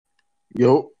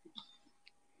Yo,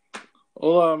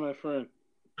 Hola, my friend.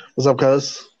 what's up,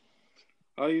 cuz?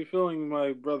 How you feeling,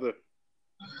 my brother?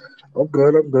 I'm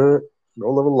good. I'm good.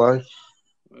 No living life.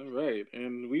 All right,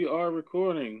 and we are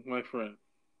recording, my friend.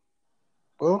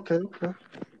 Okay, okay.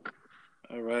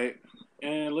 All right,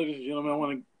 and ladies and gentlemen, I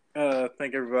want to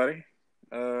thank everybody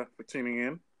for tuning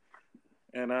in,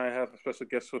 and I have a special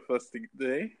guest with us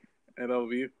today, and that'll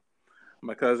be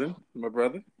my cousin, my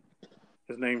brother.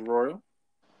 His name's Royal,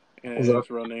 What's and up? his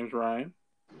real name's Ryan,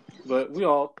 but we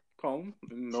all call him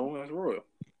and know him as Royal.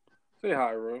 Say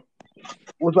hi, Royal.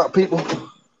 What's up, people?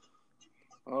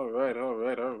 All right, all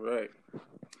right, all right.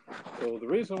 So the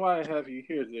reason why I have you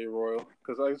here today, Royal,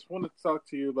 because I just wanted to talk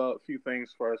to you about a few things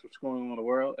as far as what's going on in the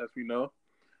world, as we know,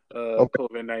 Okay.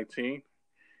 COVID-19.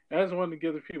 I just wanted to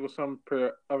give the people some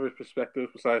other perspective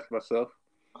besides myself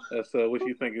as to what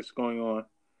you think is going on.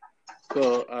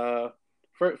 So,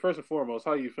 first and foremost,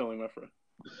 how are you feeling, my friend?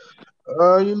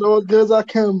 As good as I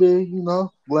can be.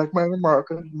 Black man in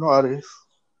America. You know how it is.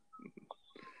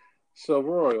 So,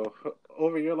 Royal,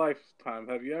 over your lifetime,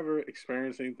 have you ever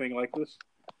experienced anything like this?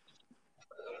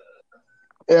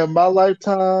 In my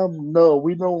lifetime, no.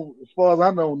 We know, as far as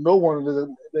I know, no one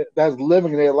that's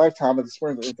living in their lifetime has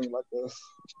experienced anything like this.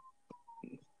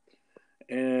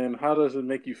 And how does it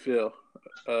make you feel,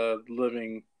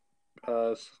 living,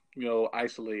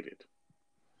 isolated?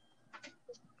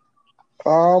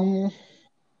 Um,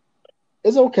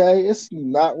 it's okay. It's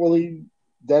not really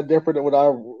that different than what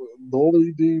I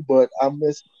normally do, but I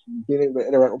miss being able to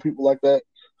interact with people like that.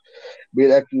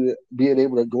 Being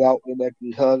able to go out and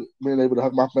actually being able to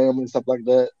hug my family and stuff like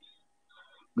that,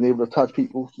 being able to touch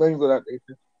people, things of that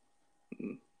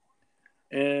nature.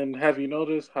 And have you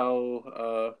noticed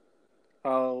how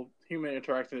human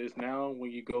interaction is now when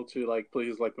you go to like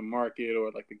places like the market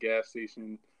or like the gas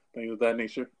station, things of that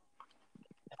nature?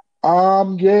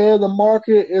 Yeah, the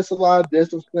market is a lot of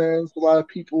distance things, a lot of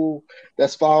people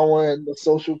that's following the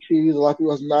social cues, a lot of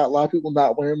people that's not, a lot of people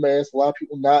not wearing masks, a lot of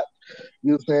people not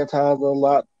using sanitizer, a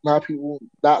lot of people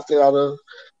not staying out of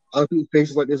other people's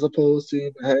faces like they're supposed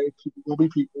to. But hey, people will be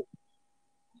people.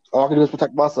 All I can do is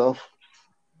protect myself.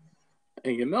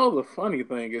 And you know the funny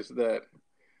thing is that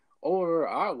over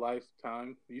our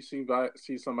lifetime,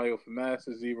 see somebody with a mask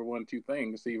is either one of two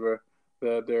things: either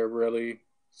that they're really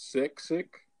sick,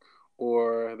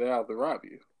 or they're out to rob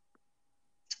you.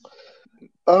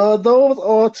 Those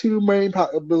are two main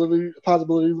possibilities.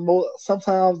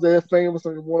 Sometimes they're famous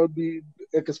and want to be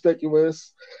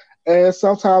inconspicuous, and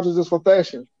sometimes it's just for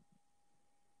fashion.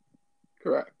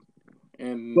 Correct.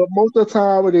 And But most of the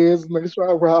time, it is niggas try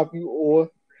to rob you or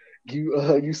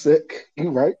you sick.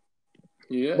 You right.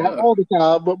 Not yeah, all the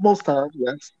time, but most times,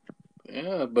 yes.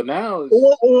 yeah. But now Or, it's.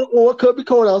 or, or it could be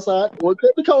cold outside. Or it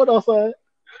could be cold outside.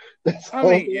 That's I all.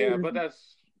 mean, yeah, but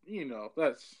that's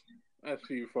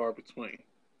few far between.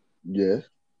 Yeah.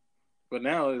 But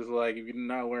now it's like if you're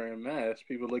not wearing a mask,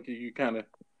 people look at you kind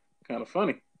of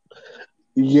funny.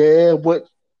 Yeah,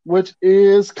 which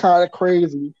is kind of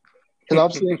crazy. Because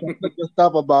I'm seeing conflicting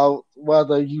stuff about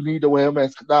whether you need to wear a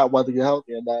mask or not, whether you're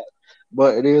healthy or not.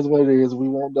 But it is what it is. We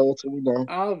won't know until we know.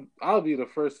 I'll be the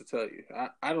first to tell you.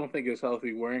 I don't think it's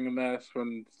healthy wearing a mask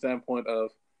from the standpoint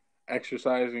of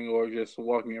exercising or just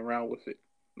walking around with it.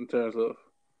 In terms of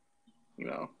you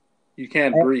know, you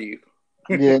can't breathe.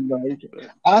 Yeah, no.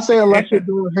 I say unless you're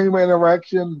doing human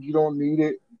interaction, you don't need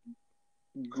it.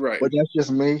 Right. But that's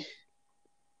just me.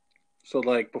 So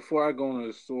like before I go into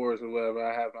the stores or whatever,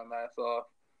 I have my mask off.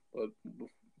 But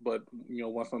but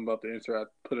once I'm about to enter, I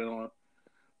put it on.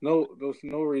 No, there's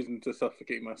no reason to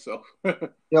suffocate myself.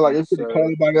 Yeah, like No, if you're in the car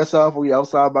sir. by yourself or you're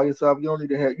outside by yourself, you need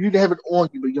to have it on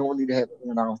you, but you don't need to have it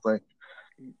on. I don't think.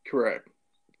 Correct.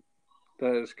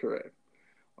 That is correct.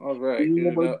 All right. Yeah,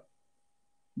 And but go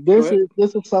this ahead. is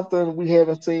this is something we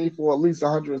haven't seen for at least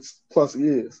 100 plus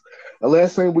years. The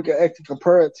last thing we could actually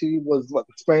compare it to was what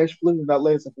the Spanish flu, and that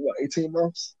lasted for 18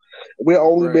 months.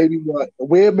 Right.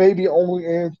 We're maybe only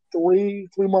in three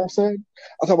months in.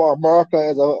 I'm talking about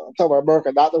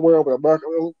America, not the world, but America.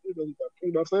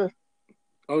 3 months in.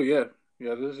 Oh yeah.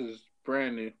 Yeah. This is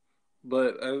brand new.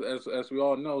 But as we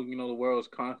all know, the world is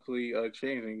constantly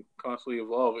changing, constantly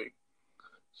evolving.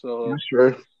 So That's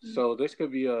true. this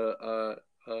could be a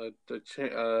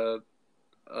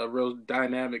real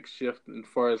dynamic shift as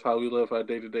far as how we live our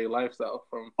day to day lifestyle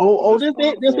from Oh, this this, point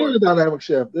this on this is forward. a dynamic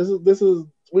shift. This is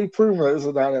we've proven that it's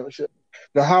a dynamic shift.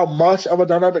 Now, how much of a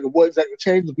dynamic and what exactly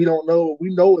changes, we don't know.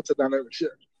 We know it's a dynamic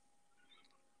shift.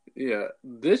 Yeah,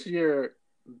 this year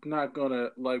not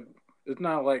gonna like. It's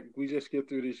not like we just get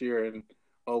through this year and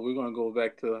we're gonna go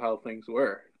back to how things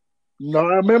were. No,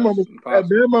 I remember. That's At impossible.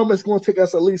 minimum, it's going to take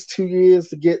us at least 2 years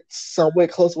to get somewhere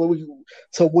close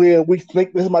to where we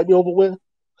think this might be over with.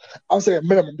 I'm saying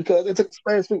minimum because it took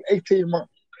Spanish flu 18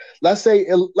 months. Let's say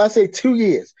 2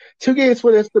 years. 2 years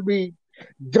for this to be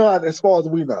done as far as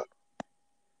we know.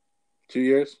 2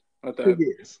 years? Not two that.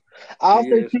 years. Two I'll say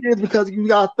years. 2 years because you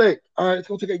gotta think. All right, it's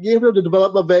gonna take a year for them to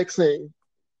develop a vaccine.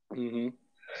 Mm-hmm.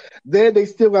 Then they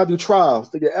still gotta do trials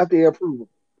to get FDA approval.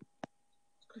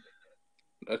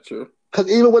 That's true. Because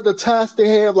even with the tests, they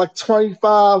have like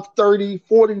 25, 30,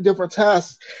 40 different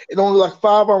tests, and only like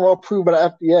five of them are approved by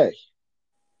the FDA.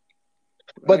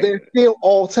 But Right. they're still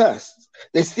all tests.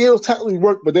 They still technically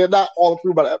work, but they're not all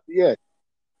approved by the FDA.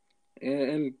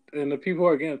 And the people who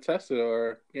are getting tested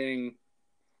are getting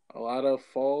a lot of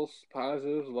false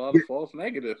positives, a lot of false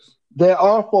negatives. There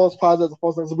are false positives and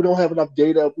false negatives. We don't have enough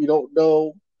data. We don't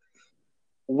know.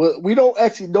 We don't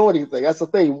actually know anything. That's the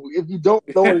thing. If you don't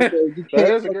know anything, you That can't.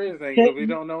 is the greatest thing Can't because we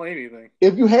don't know anything.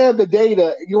 if you have the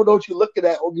data, you don't know what you're looking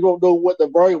at, or you don't know what the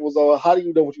variables are. How do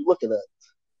you know what you're looking at?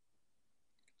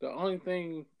 The only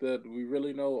thing that we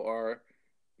really know are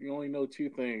we only know two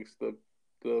things: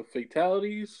 the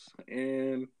fatalities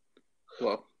and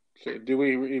well, shit, do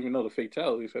we even know the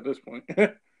fatalities at this point?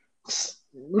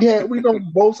 Yeah, we know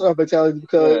most of fatalities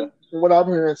because Yeah. from what I'm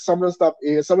hearing, some of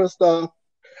the stuff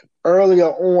earlier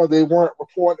on they weren't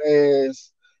reported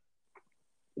as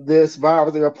this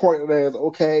virus. They were reporting it as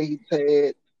okay, he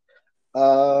had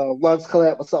lungs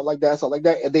collapse or something like that,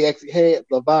 and they actually had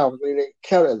the virus. They didn't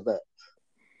count it as that.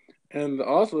 And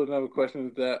also another question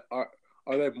is that are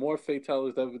there more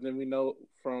fatalities than we know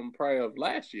from prior of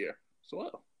last year as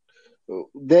well?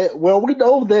 That well, we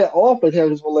know that all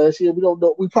fatalities from last year. We don't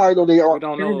know. We probably know they We aren't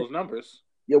don't know counted. those numbers.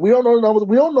 Yeah, we don't know the numbers.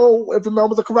 We don't know if the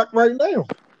numbers are correct right now.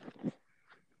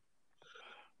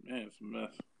 Man, it's a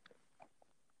mess.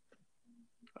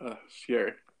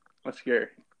 Scary. That's scary.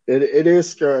 It is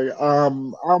scary.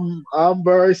 I'm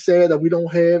very sad that we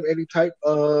don't have any type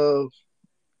of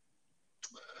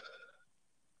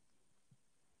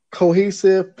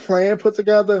cohesive plan put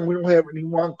together, and we don't have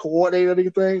anyone coordinate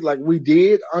anything like we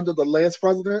did under the last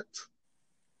president.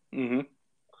 Mm-hmm.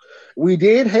 We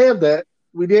did have that.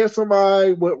 We did have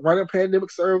somebody with running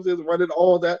pandemic services, running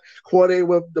all that, coordinating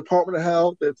with Department of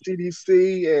Health and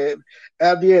CDC and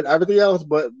FDA and everything else,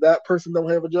 but that person don't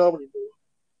have a job anymore.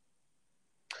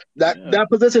 That Yeah. that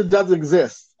position doesn't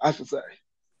exist, I should say.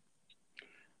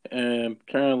 And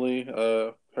currently,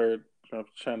 heard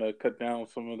Trump's trying to cut down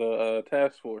some of the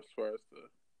task force as far as the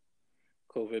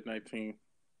COVID-19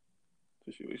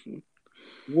 situation.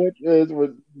 Which is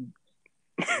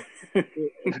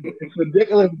it's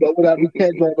ridiculous, but without we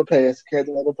can't go on the past. Can't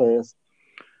go on the past.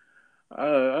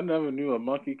 I never knew a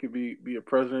monkey could be a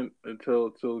president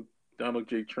until Donald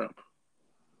J. Trump.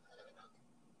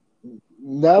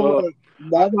 Never, Well,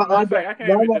 never matter of under, fact, I can't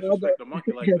even never under. disrespect a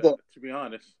monkey like that. To be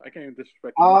honest, I can't even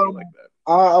disrespect a monkey like Um,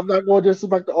 that. I'm not going to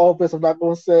disrespect the office. I'm not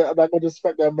going to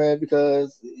disrespect that man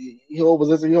because he holds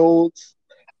position he holds.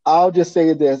 I'll just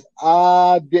say this: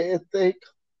 I didn't think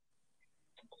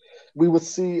we would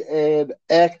see an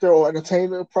actor or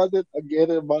entertainer president again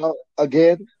in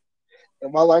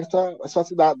my lifetime,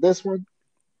 especially not this one.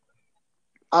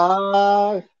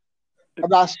 I I'm It's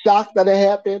not shocked that it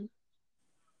happened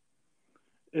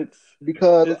it's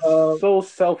because it's so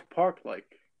South Park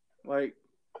like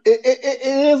it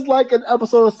is like an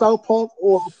episode of South Park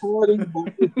or a party,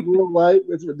 but it's real life.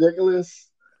 It's ridiculous.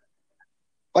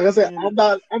 Like I said, and I'm it's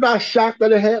not I'm not shocked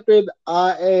that it happened.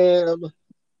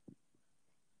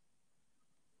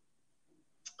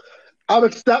 I'm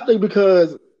accepting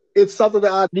because it's something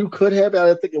that I knew could happen. I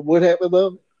didn't think it would happen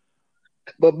though.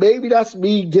 But maybe that's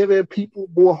me giving people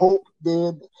more hope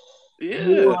than more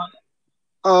yeah.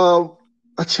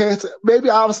 a chance. Maybe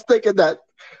I was thinking that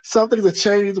some things have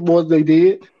changed more than they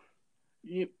did.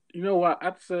 You know what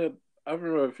I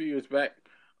remember a few years back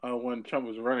when Trump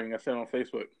was running. I said on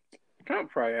Facebook,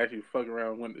 Trump probably actually fuck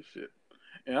around and win this shit,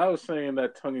 and I was saying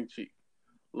that tongue in cheek.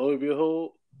 Lo and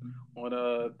behold, on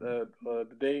the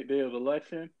day of the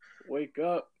election, wake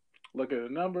up, look at the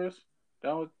numbers.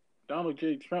 Donald Donald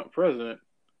J. Trump president.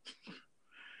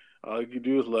 All you can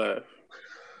do is laugh.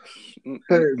 Hey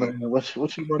man, what you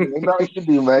want? Ain't nothing you can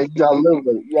do, man. You gotta live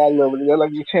with it. You gotta live with it. You're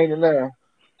like you're changing now.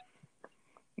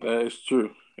 That is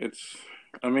true. It's.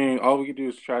 I mean, all we can do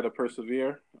is try to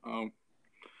persevere.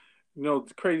 The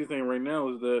crazy thing right now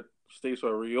is that states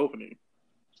are reopening.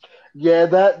 Yeah,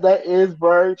 that is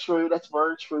very true. That's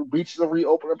very true. Beaches are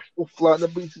reopening. People flooding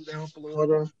the beaches down in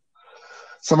Florida.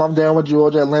 Some of them down with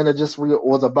Georgia. Atlanta just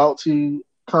was about to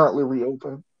currently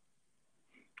reopen.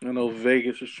 I know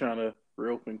Vegas is trying to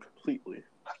reopen completely.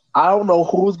 I don't know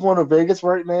who's going to Vegas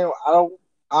right now.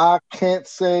 I can't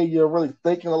say you're really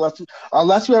thinking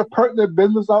unless you have pertinent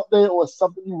business out there or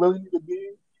something you really need to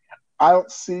do. I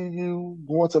don't see you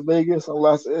going to Vegas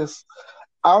unless it's.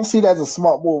 I don't see that as a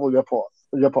smart move on your part.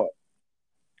 On your part.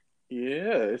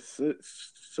 Yeah, it's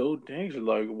so dangerous.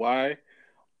 Like why?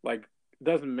 Like it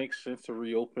doesn't make sense to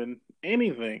reopen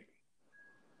anything.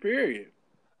 Period.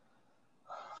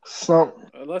 So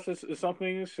Unless it's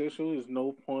something essential, there's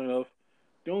no point of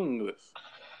doing this.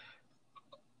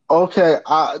 okay,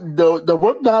 the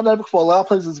work dynamic for a lot of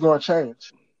places is going to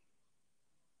change.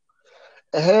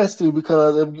 It has to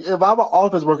because if I'm an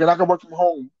office worker and I can work from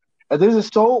home, and they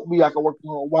just told me I can work from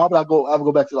home, why would I go? I would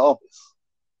go back to the office.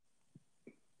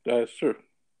 That's true.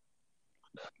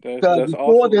 Because That's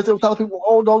before also this, they were telling people,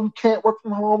 "Oh no, you can't work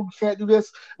from home. You can't do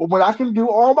this." But when I can do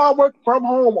all my work from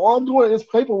home, all I'm doing is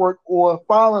paperwork or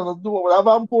filing or doing whatever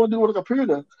I'm going to do with a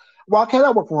computer. Why can't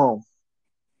I work from home?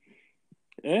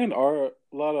 and are a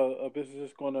lot of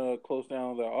businesses going to close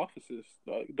down their offices?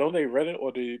 Don't they rent it,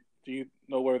 or do you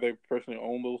know where they personally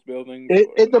own those buildings? It,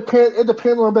 Or it depends. It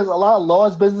depends on the business. A lot of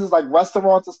large businesses like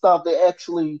restaurants and stuff, they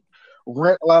actually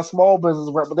rent. A lot of small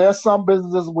businesses rent, but there are some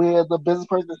businesses where the business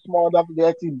person is small enough that they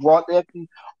actually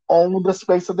own the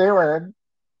space that they're in,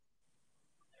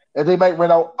 and they might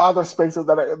rent out other spaces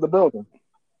that are in the building.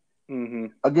 hmm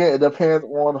Again, it depends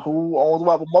on who owns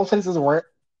what, but most places rent.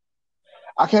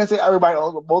 I can't say everybody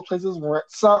owns, but most places rent.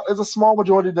 Some it's a small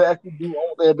majority that actually do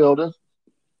own their building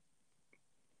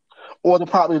or the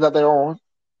property that they're on.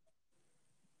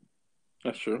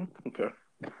 that's true. Okay,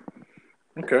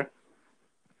 okay.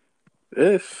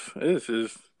 This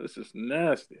is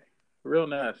nasty, real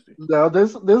nasty. Now this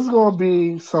is going to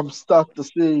be some stuff to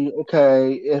see.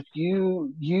 Okay, if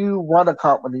you run a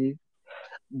company,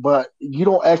 but you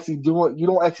don't actually do it, you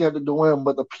don't actually have to go in,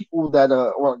 but the people that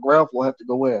are on the ground floor have to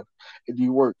go in and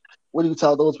do work. What do you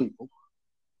tell those people?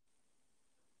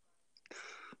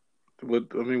 What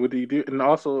I mean, what do you do? And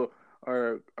also,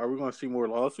 are we going to see more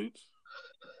lawsuits?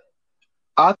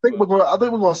 Well, I think we're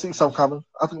going to see some coming.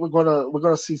 I think we're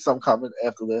gonna see some coming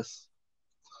after this.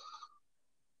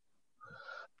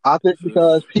 I think this is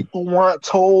because people weren't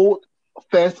told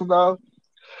fast enough.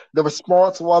 The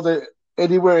response wasn't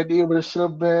anywhere near what it should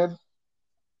have been.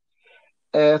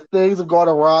 And things have gone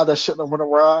awry that shouldn't have went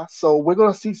awry. So we're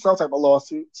going to see some type of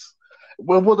lawsuits.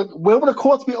 When will the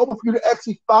courts be open for you to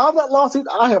actually file that lawsuit?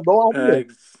 I have no idea.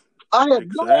 ex- I have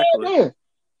no exactly, idea.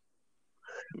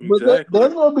 But there's exactly.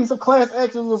 going to be some class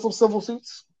actions and some civil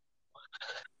suits.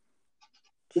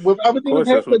 With Of everything that's course,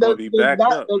 that's happening, what's going to be backed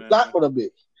up, there's not man. going to be.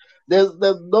 There's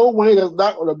no way there's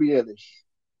not going to be any.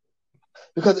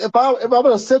 Because if I'm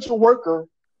an essential worker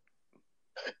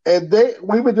and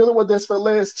we've been dealing with this for the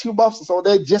last 2 months or so.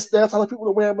 They're just now telling people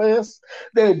to wear masks.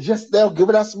 They're just now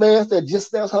giving us masks. They're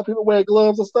just now telling people to wear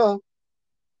gloves and stuff.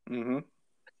 hmm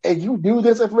And you knew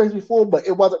this information before, but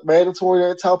it wasn't mandatory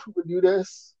to tell people to do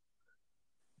this.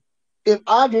 If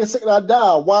I get sick and I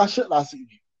die, why shouldn't I see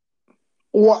you?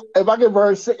 Or if I get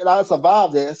very sick and I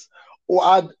survive this, or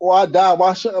I die,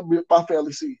 why shouldn't my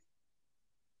family see you?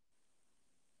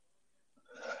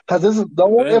 Because this is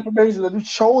no Then information that you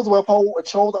chose to uphold or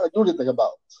chose not to do anything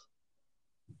about.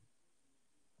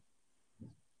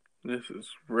 this is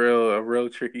a real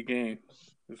tricky game.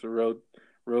 It's a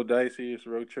real dicey. It's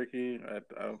real tricky. I,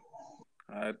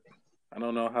 I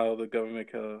don't know how the government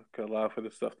could allow for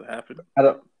this stuff to happen, I but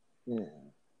don't.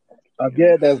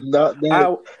 Again, that's not that.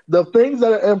 I The things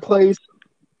that are in place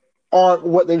aren't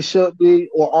what they should be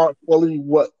or aren't fully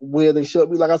where they should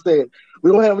be. Like I said,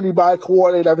 we don't have anybody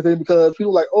coordinate everything because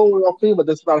people are like, oh, we're on FEMA.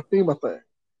 This is not a FEMA thing.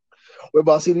 We're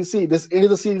about CDC. This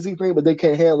is a CDC thing, but they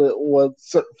can't handle it on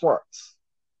certain fronts.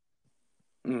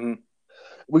 hmm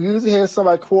We usually have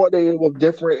somebody coordinating with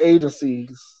different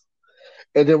agencies,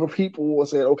 and then when people will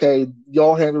say, okay,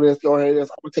 y'all handle this, y'all handle this,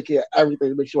 I'm gonna take care of everything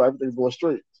to make sure everything's going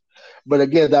straight. But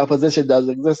again, that position doesn't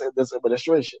exist in this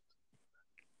administration.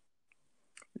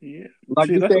 yeah. Like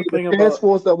See, you that's say, the the thing task about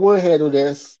force that would handle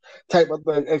this type of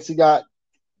thing actually got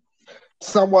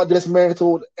somewhat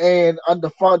dismantled and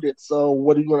underfunded. So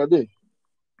what are you going to do?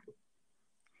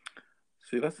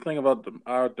 see that's the thing about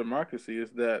our democracy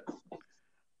is that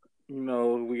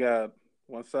we got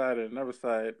one side and another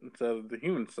side instead of the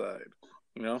human side.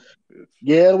 You know, it's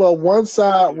Yeah, well, one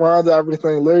side it's runs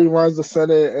everything. Larry runs the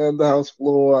Senate and the House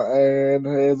floor and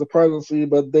has the presidency,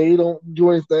 but they don't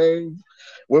do anything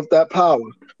with that power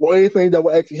or anything that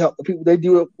will actually help the people. They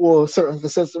do it for certain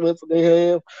constituents that they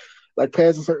have, like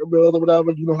passing certain bills or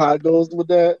whatever. You know how it goes with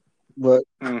that. But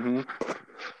hmm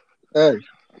hey,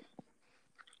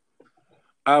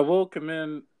 I will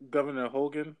commend Governor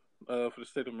Hogan. for the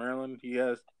state of Maryland.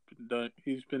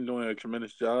 He's been doing a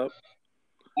tremendous job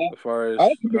as far as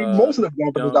I agree. Most of the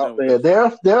governors dealing out with there,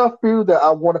 this. there are a few that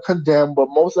I want to condemn, but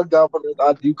most of the governors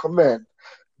I do commend.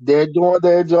 They're doing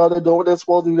their job. They're doing what they're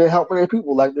supposed to do. They're helping their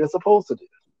people like they're supposed to do.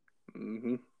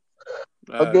 Mm-hmm.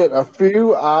 Again, a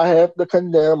few I have to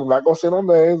condemn. I'm not gonna say no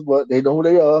names, but they know who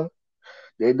they are.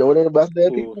 They know they're the best their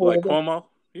Who people. like Cuomo?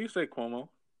 You say Cuomo.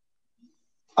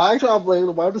 I ain't trying to blame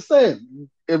them. I'm just saying,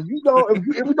 if you know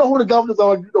who the governors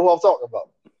are, you know who I'm talking about.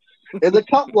 In the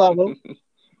top level,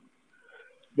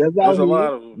 they're out There's a here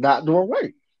lot of them. not doing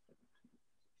right.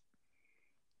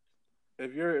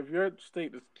 If your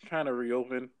state is trying to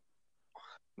reopen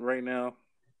right now,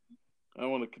 I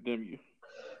want to condemn you.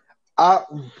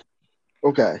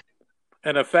 Okay.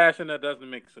 In a fashion that doesn't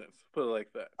make sense. Put it like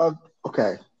that.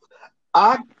 Okay.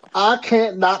 I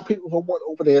can't knock people who want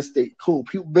to open their state. Cool.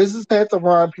 Business have to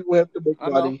run. People have to make I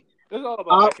know. money. It's all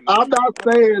about making I'm money. not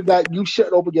saying that you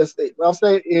shouldn't open your state. What I'm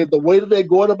saying is the way that they're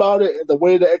going about it and the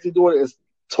way they're actually doing it is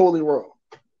totally wrong.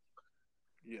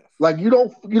 Yes. Like you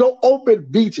don't open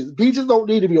beaches. Beaches don't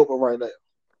need to be open right now.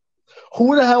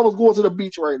 Who the hell is going to the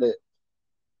beach right now?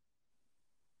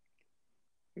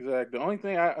 Exactly. The only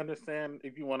thing I understand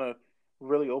if you want to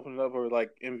really open it up are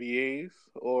like MVAs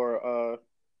or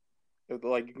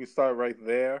like you can start right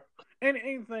there. And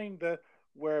anything that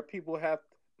where people have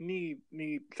need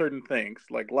certain things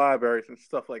like libraries and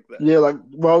stuff like that. Yeah, like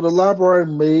the library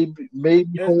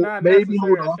It's not maybe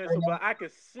hold necessarily on. essential, but I can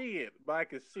see it. But I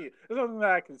can see it. It's something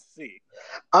that I can see.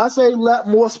 I say let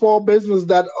more small business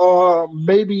that are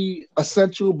maybe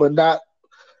essential, but not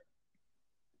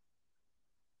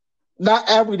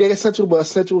everyday essential, but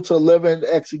essential to living.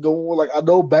 Actually, go on. Like I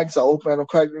know banks are open, and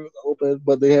credit unions are open,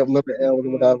 but they have limited hours or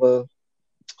Mm-hmm. whatever.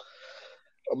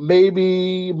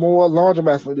 Maybe more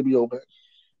laundromats need to be open.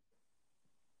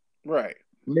 Right.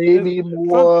 Maybe Some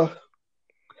more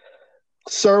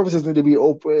services need to be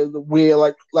open where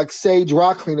like say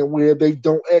dry cleaning where they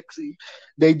do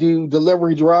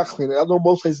delivery dry cleaning. I know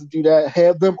most places do that.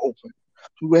 Have them open.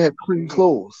 You have clean mm-hmm.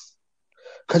 clothes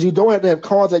because you don't have to have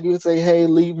contact. You can say, "Hey,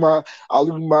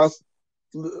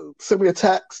 send me a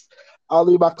text. I'll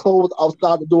leave my clothes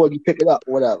outside the door. And you pick it up,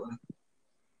 or whatever."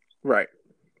 Right.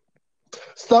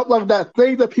 Stuff like that.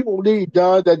 Things that people need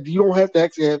done that you don't have to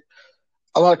actually have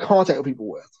a lot of contact with people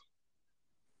with.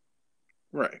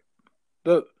 Right.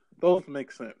 Those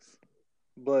make sense.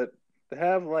 But to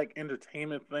have like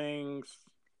entertainment things,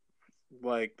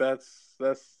 like that's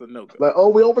the no go. Like, oh,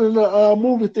 we opening a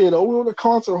movie theater. Oh, we opening a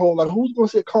concert hall. Like, who's going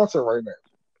to see a concert right now?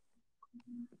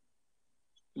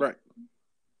 Right.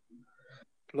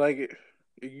 Like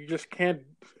you just can't.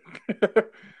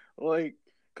 Like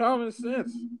common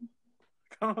sense.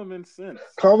 Common sense.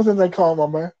 Common sense ain't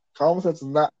common, man. Common sense is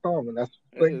not common. That's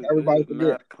the thing It everybody is forget.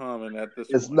 not common at this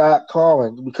It's point. not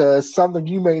common because something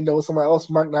you may know, somebody else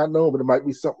might not know, but it might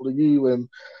be something to you and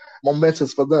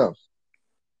momentous for them.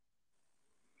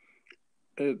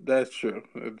 That's true.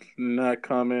 It's not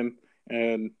common,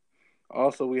 and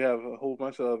also we have a whole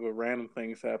bunch of other random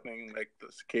things happening. Like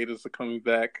the cicadas are coming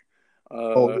back.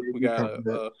 Oh, yeah, We you got covered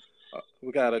that.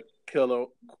 we got a killer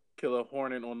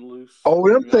hornet on the loose. Oh,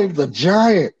 them things are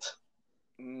giant.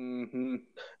 Mm-hmm.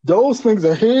 Those things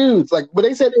are huge. Like when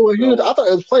they said they were huge, I thought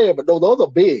it was playing, but no, those are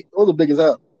big. Those are big as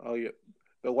hell. Oh yeah,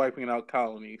 they're wiping out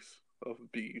colonies of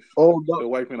bees. Oh no! They're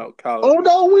wiping out Oh colonies.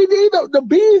 no! We need the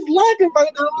bees lacking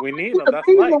right now. We need them. The That's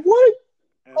bees life. are what?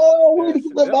 And Oh, we need to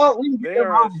get them out. We need to get they them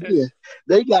are out of here.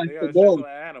 They got they to are go. essential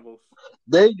animals.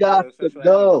 They They got are to essential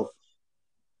animals. go.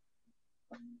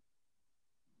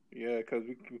 Yeah,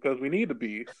 because we need the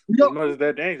bees. You As much as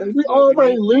they're dangerous, we but we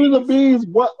already need the lose the bees. bees.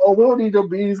 What? Oh, we don't need the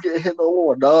bees getting hit no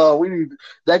more. No, we need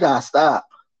that. Got to stop.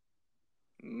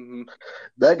 Mm-hmm.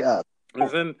 That got.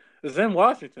 It's in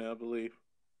Washington, I believe.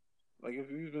 Like if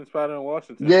you've been spotted in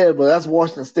Washington. Yeah, but that's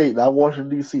Washington State, not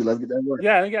Washington D.C. Let's get that right.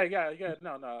 Yeah.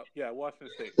 No. Yeah, Washington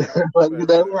State. Let's get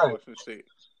that right. Washington State.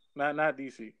 Not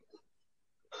DC.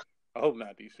 I hope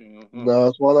not DC. Mm-hmm. No,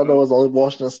 as far as I know, it's only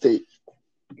Washington State.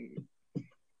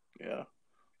 Yeah.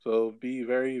 So be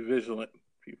very vigilant,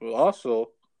 people. Also,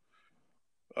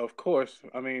 of course,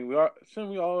 I mean,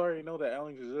 shouldn't we already know that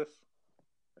aliens exist?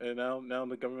 And now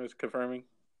the government is confirming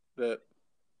that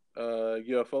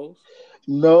UFOs.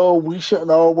 No, we shouldn't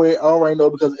already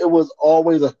know because it was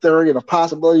always a theory and a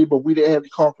possibility, but we didn't have the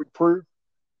concrete proof.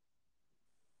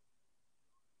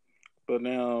 But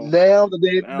now Now all of a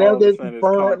they sudden it's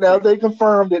confirmed. Now concrete. they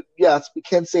confirmed that yes, we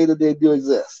can say that they do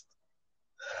exist.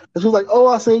 If was like, oh,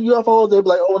 I seen UFOs, they'd be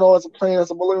like, oh no, it's a plane,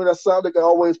 it's a balloon, that's something they can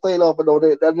always play it off, but no,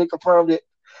 they confirmed it.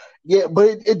 Yeah,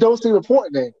 but it don't seem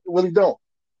important then. It really don't.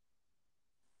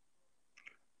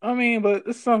 I mean, but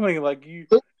it's something like you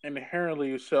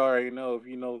inherently should already know if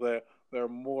you know that there are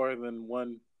more than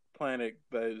one planet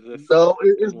that exists No,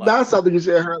 in it's life. not something you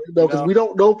should inherently know You because know? we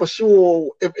don't know for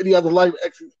sure if any other life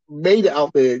actually made it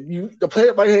out there. The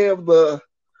planet might have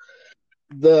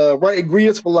the right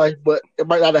ingredients for life, but it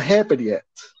might not have happened yet.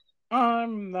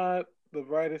 I'm not the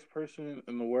brightest person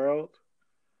in the world.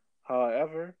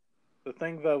 However, the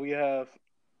thing that we have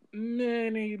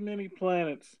many, many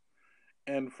planets,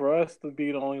 and for us to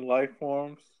be the only life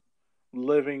forms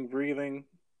living, breathing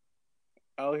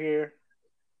out here,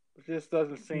 it just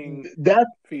doesn't seem That's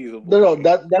feasible no, to no, me.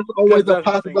 that's It always just a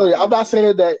doesn't seem possibility. I'm not feasible.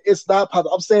 saying that it's not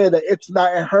possible. I'm saying that it's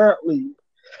not inherently.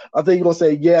 I think you're gonna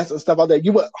say yes and stuff like that.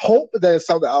 You would hope that there's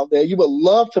something out there. You would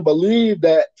love to believe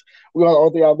that we're the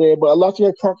only thing out there, but unless you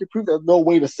have concrete proof, there's no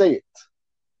way to say it.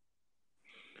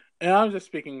 And I'm just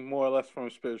speaking more or less from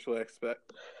a spiritual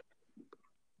aspect,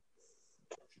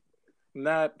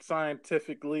 not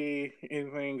scientifically,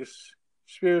 anything, just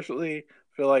spiritually.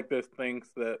 I feel like there's things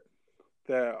that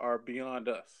are beyond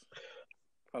us.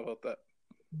 How about that?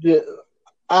 Yeah,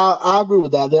 I agree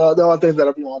with that. There are things that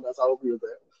are beyond us. I agree with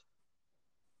that.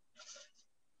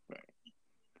 Right.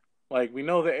 Like we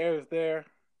know the air is there,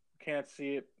 can't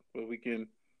see it, but we can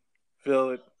feel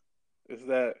it. It's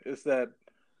that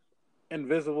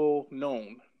invisible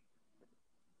known.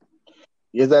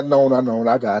 Is that known? Unknown?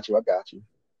 I got you. I got you.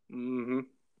 Mm-hmm.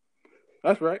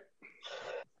 That's right.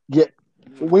 Yeah,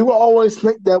 That's we will right. always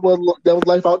think that was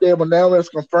life out there, but now it's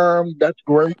confirmed. That's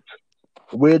great.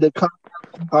 Where they come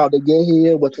from, how they get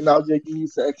here, what technology they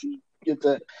use to actually get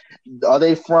the. Are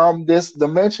they from this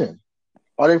dimension?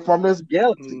 Are they from this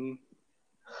galaxy? Mm-hmm.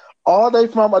 Are they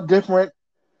from a different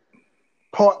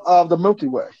part of the Milky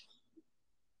Way?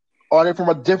 Are they from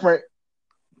a different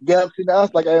galaxy than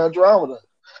us, like Andromeda?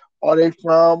 Are they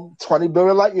from 20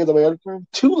 billion light years away? Are they from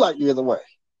 2 light years away?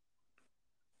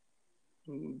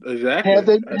 Exactly.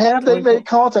 Have they 2020. made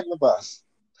contact with us?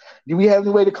 Do we have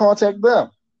any way to contact them?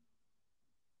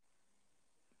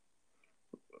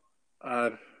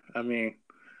 Uh, I mean,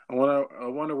 I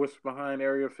wonder what's behind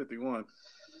Area 51.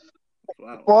 That's what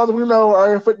I As want far to as know. we know,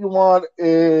 Area 51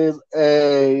 is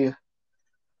a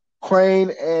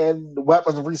crane and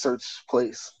weapons research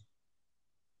place.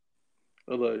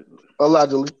 Allegedly.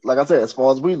 Allegedly, like I said, as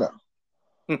far as we know.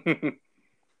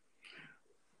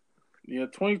 Yeah,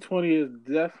 2020 has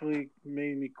definitely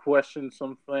made me question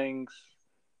some things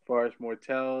as far as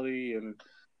mortality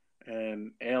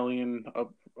and alien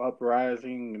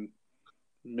uprising and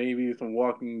maybe some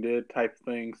Walking Dead type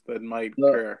things that might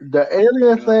occur. The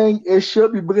alien You know. thing, it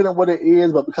should be bigger than what it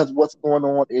is, but because of what's going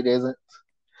on, it isn't.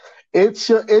 It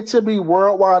should be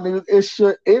worldwide news.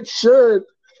 It should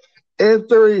in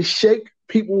theory shake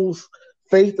people's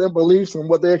faith and beliefs and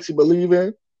what they actually believe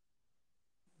in,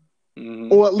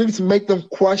 Mm-hmm. or at least make them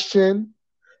question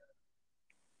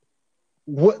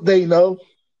what they know.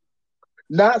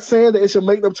 Not saying that it should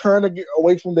make them turn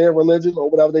away from their religion or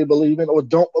whatever they believe in or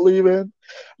don't believe in,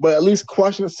 but at least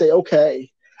question and say, okay,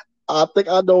 I think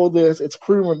I know this. It's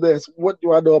proven this. What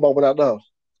do I know about what I know?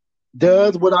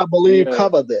 Does Mm-hmm. what I believe Yeah,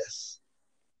 cover this?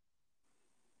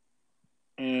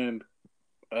 and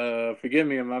forgive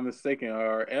me if I'm mistaken.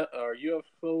 Are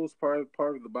UFOs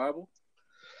part of the Bible?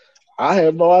 I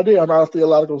have no idea. I'm not a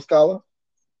theological scholar.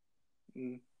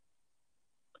 Mm,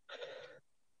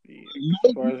 yeah. As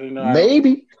far Maybe, as I know, I don't.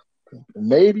 maybe,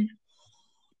 maybe.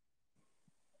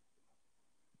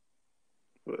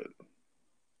 But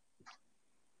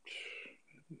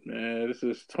man, this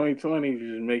is 2020.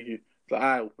 Just make you it's an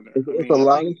eye opener. I It's a mean, I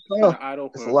lot think of it's been an stuff. eye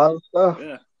It's a opener. lot of stuff.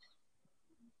 Yeah,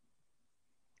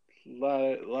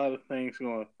 a lot of things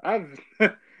going. I've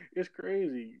it's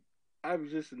crazy. I've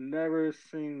just never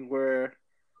seen where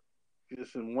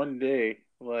just in one day,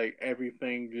 like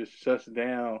everything just shuts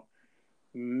down.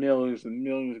 Millions and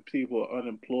millions of people are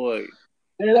unemployed.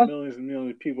 And Millions and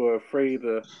millions of people are afraid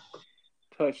to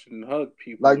touch and hug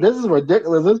like people. this is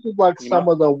ridiculous. This is like You some know?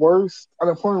 of the worst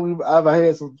unemployment we've ever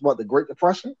had since what the Great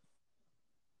Depression.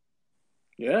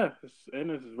 Yeah,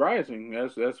 and it's rising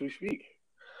as we speak.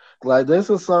 Like this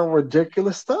is some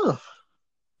ridiculous stuff.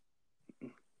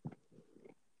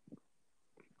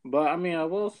 But I mean, I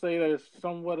will say there's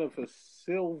somewhat of a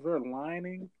silver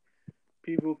lining.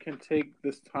 People can take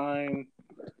this time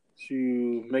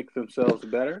to make themselves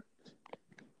better.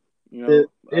 You If,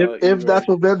 know, if either that's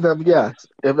within them, yes.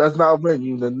 If that's not within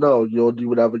you, then no, you'll do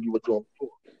whatever you were doing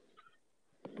before.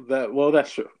 that. Well,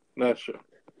 that's true. That's true.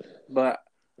 But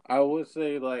I would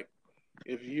say, like,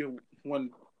 if you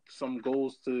want some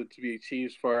goals to be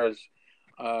achieved as far as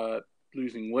uh,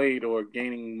 losing weight or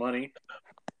gaining money,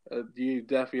 you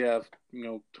definitely have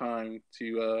time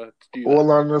to do Or that.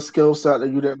 learning a skill set that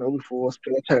you didn't know before,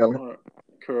 skill talent.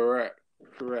 Correct,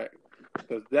 correct.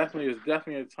 Because definitely, it's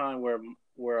definitely a time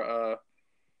where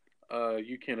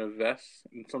you can invest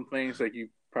in some things that you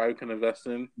probably can invest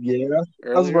in Yeah, that's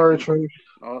earlier, very true.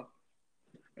 uh,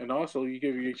 and also you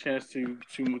give you a chance to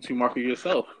market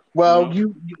yourself. Well,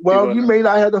 you People well are you not. may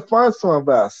not have the funds to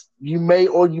invest. You may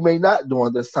or you may not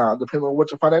during this time, depending on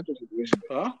what your financial situation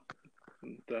is. Huh?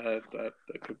 That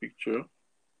could be true.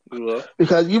 Well,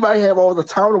 Because you might have all the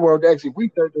time in the world to actually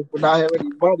research it, but not have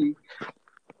any money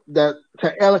that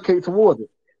to allocate towards it.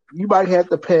 You might have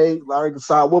to pay, like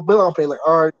decide what bill I'm paying. Like,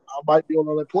 all right, I might be on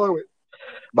unemployment.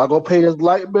 Am I gonna pay this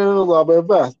light bill? I'm gonna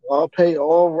invest. I'll pay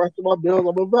all the rest of my bills.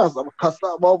 I'm gonna invest. I'm gonna cut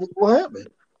something off. What's gonna happen?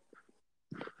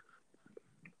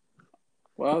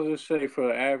 I'll just say for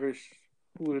the average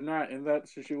who is not in that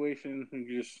situation, who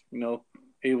just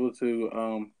able to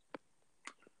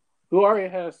who already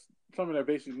has some of their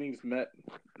basic needs met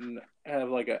and have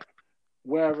like a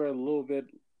wherever a little bit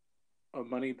of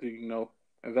money to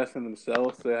invest in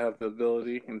themselves, they have the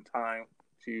ability and time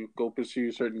to go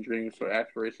pursue certain dreams or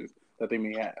aspirations that they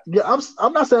may have. Yeah,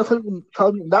 I'm not saying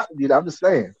telling you not to do that. I'm just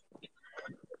saying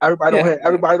Yeah, yeah,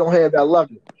 everybody don't have that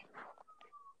luxury.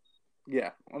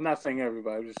 yeah. I'm not saying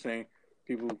everybody. I'm just saying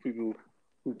people who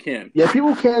can. Yeah,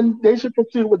 people can they should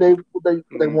pursue what they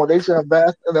Mm-hmm. want. They should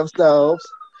invest in themselves.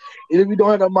 Even if you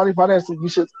don't have enough money financially, you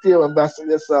should still invest in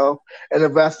yourself and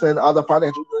invest in other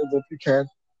financial things if you can.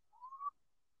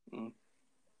 Mm-hmm.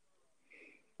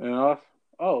 And also,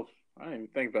 oh, I didn't even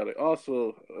think about it.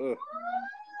 Also,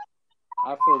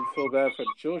 I feel bad for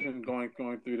the children going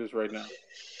through this right now.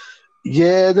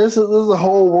 Yeah, this is a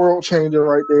whole world changer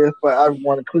right there for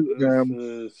everyone, including This them.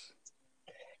 is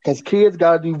Because kids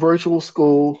got to do virtual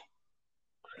school,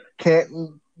 can't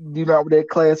do not with their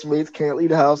classmates, can't leave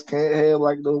the house, can't have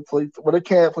like no place. Well, they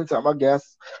can't play time, I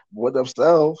guess, with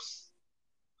themselves.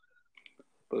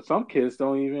 but some kids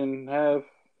don't even have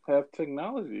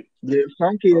technology. Yeah,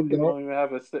 some Some kids people don't. don't even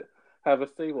have a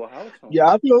stable household. Yeah,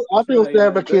 I Which means feel that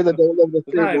sad for kids that don't live in a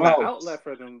there's not stable even an house. outlet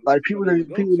for them Like for them to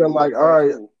go people that are to like, all outside of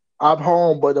right, school. I'm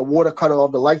home, but the water cut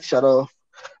off, the light shut off,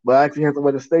 but I actually have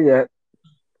somewhere to stay at.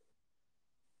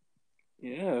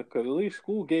 Yeah, because at least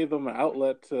school gave them an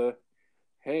outlet to,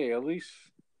 hey, at least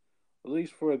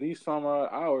for these summer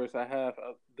hours, I have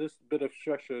this bit of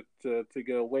structure to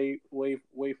get away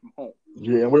from home.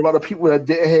 Yeah, and what about the people that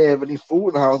didn't have any food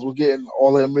in the house were getting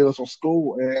all their meals from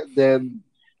school, and then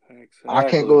I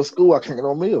can't go Exactly. to school, I can't get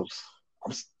no meals.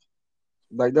 I'm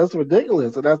like that's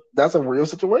ridiculous, and that's a real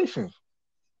situation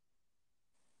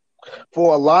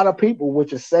for a lot of people,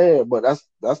 which is sad, but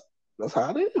that's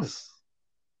how it is.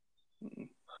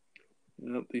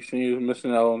 Yep, these seniors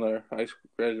missing out on their high school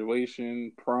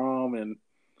graduation, prom,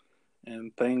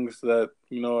 and things that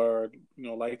are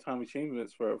lifetime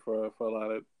achievements for a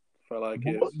lot of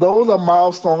kids. Those are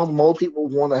milestones most people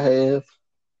want to have.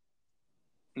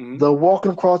 Hmm. The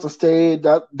walking across the stage,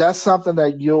 that's something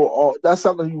that's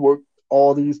something you work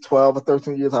all these 12 or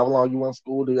 13 years, however long you went to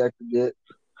school to actually get.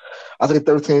 I think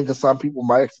 13 because some people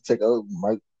might actually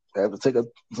might have to take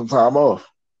some time off.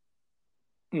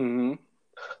 Hmm.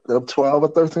 The 12 or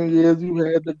 13 years you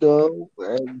had to go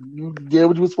and you did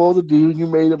what you were supposed to do. You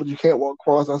made it, but you can't walk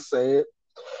across. I said,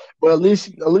 but at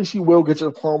least you will get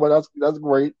your diploma. That's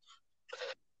great.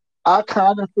 I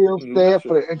kind of feel That's sad true.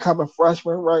 for the incoming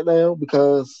freshmen right now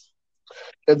because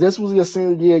if this was your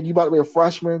senior year, you about to be a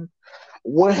freshman.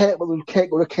 What happens when you can't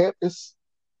go to campus?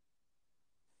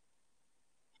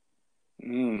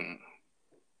 Mm.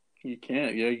 You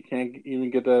can't. Yeah, you can't even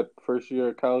get that first year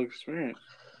of college experience.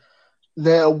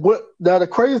 Now, what? Now, the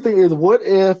crazy thing is, what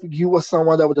if you were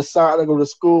someone that would decide to go to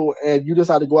school and you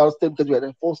decided to go out of state because you had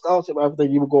a full scholarship and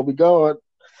everything, you were going to be gone,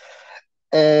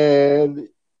 and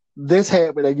this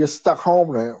happened and you're stuck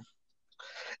home now,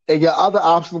 and your other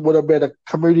option would have been a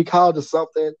community college or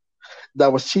something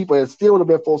that was cheaper and still would have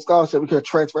been full scholarship. You could have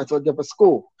transferred to a different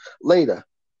school later.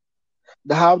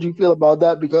 Now, how would you feel about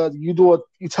that? Because you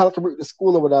telecommute to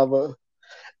school or whatever,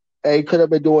 and you could have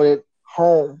been doing it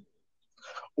home.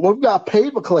 Well, we got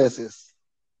paid for classes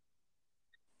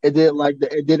and then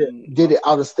did it Mm.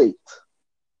 out of state,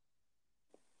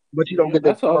 but you don't Yeah, get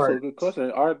the that's also a funds. good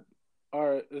question. Are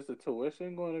is the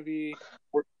tuition going to be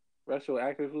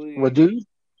retroactively Reduce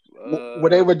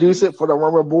when they reduce it reduced? for the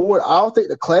room and board, I don't think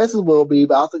the classes will be,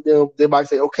 but I think they might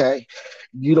say, okay,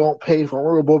 you don't pay for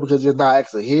room and board because you're not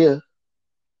actually here.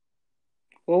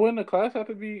 Well, when the class have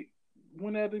to be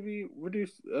when they have to be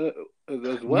reduced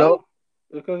as No, well.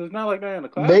 Because it's not like they're in the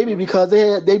Maybe classroom. because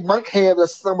they might have a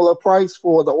similar price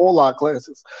for the online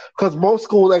classes. Because most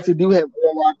schools actually do have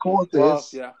online Well,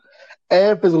 courses yeah.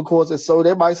 and physical courses. So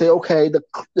they might say, okay,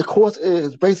 the course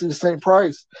is basically the same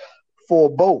price for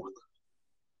both.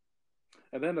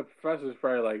 And then the professor's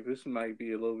probably like, this might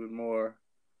be a little bit more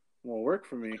work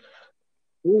for me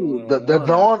Ooh, doing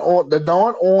online. the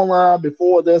non online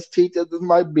before this teacher, this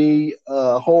might be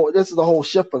a whole. This is a whole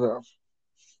shift for them.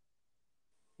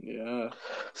 Yeah.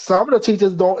 Some of the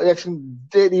teachers don't actually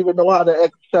didn't even know how to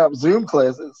actually set up Zoom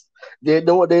classes. They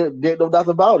didn't know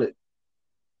nothing about it.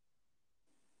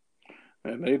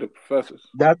 And they the professors.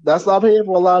 That's So what I'm hearing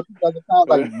from a lot of people at the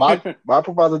time. Like my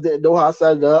professor didn't know how to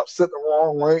set it up, sent the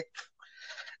wrong link,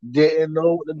 didn't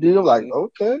know what to do. Like, mm-hmm.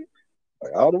 okay,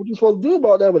 like, I don't know what you're supposed to do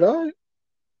about that, but all right.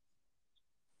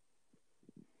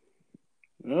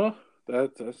 Yeah,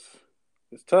 that's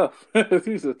it's tough.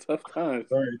 These are tough times.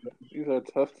 Right. These are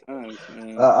tough times,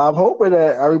 man. I'm hoping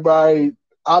that everybody.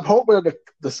 I'm hoping that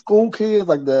the school kids,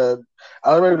 like the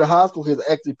elementary, the high school kids,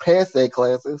 actually pass their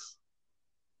classes.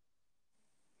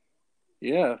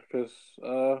 Yeah, because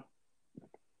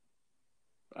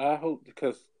I hope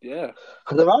because yeah,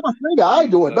 Because if I'm a singer, I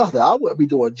ain't these doing nothing. I wouldn't be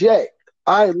doing jack.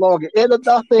 I ain't logging into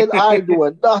nothing. I ain't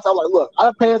doing nothing. I'm like, look,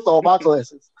 I passed all my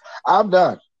classes. I'm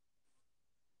done.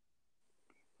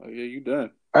 oh yeah, you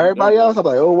done. You done, Everybody else, buddy. I'm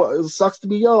like, oh, well, it sucks to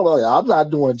be young. I'm not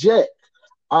doing jack.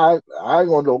 I ain't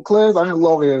going to no class. I ain't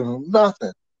logging into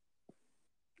nothing.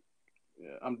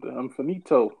 Yeah, I'm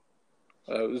finito.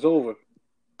 It's over.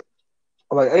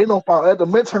 I'm like, ain't no final. At the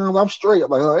midterms, I'm straight. I'm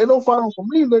like, ain't no finals for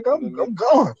me, nigga. And then I'm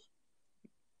gone.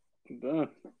 I'm done,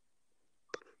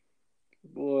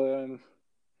 boy. And,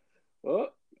 well,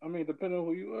 I mean, depending on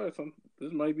who you are,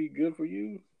 this might be good for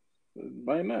you. It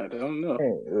might not. I don't know.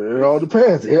 It all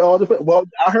depends. It all depends. Well, It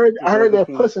I all heard that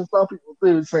depends. pushing some people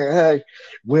through saying, hey,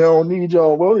 we don't need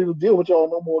y'all. We don't need to deal with y'all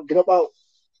no more. Get up out.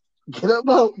 Get up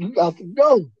out. You got to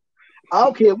go. I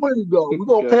don't care where you go. We're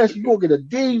gonna Got pass to you. go. You're gonna get a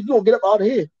D. You're gonna get up out of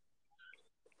here.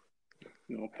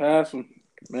 You know, pass them.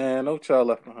 Man, no child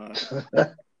left behind.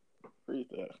 Read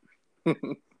that.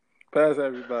 Pass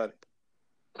everybody.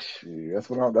 Shit, that's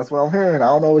what I'm hearing. I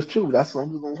don't know if it's true. That's what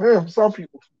I'm hearing from some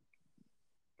people.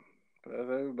 Pass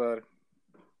everybody.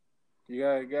 You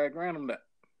gotta grant them that.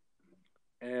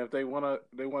 And if they wanna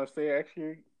stay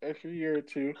extra year or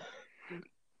two,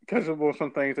 catch up on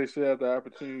some things. They should have the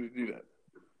opportunity to do that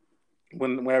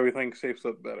when everything shapes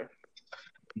up better.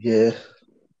 Yeah,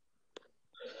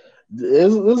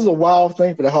 this is a wild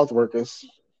thing for the health workers.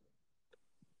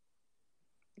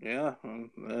 Yeah,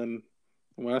 and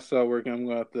when I start working, I'm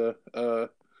gonna have to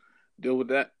deal with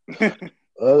that.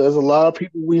 There's a lot of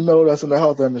people we know that's in the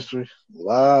health industry. A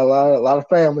lot of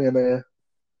family in there.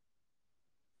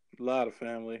 A lot of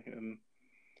family, and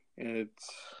it's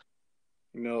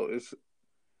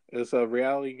it's a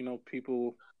reality.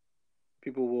 People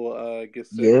will get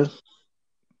sick, Yeah,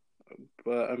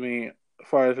 but I mean, as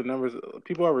far as the numbers,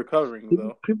 people are recovering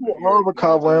though. people If are you're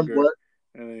recovering, younger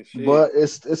and in shape, but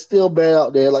it's still bad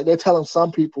out there. Like they're telling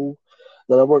some people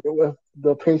that are working with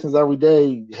the patients every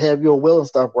day, have your will and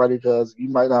stuff ready because you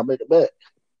might not make it back.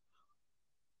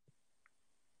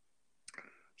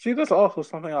 see, that's also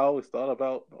something I always thought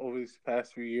about over these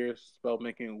past few years about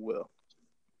making a will.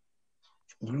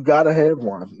 You gotta have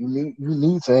one. You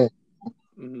need to.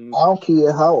 Mm-hmm. I don't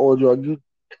care how old you are.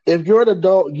 If you're an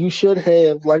adult, you should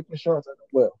have life insurance as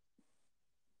well.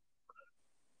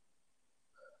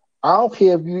 I don't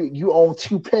care if you own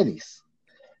two pennies.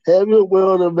 Have your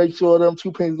will to make sure them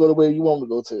two pennies go the way you want to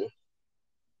go to.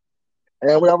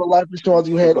 And whatever life insurance It's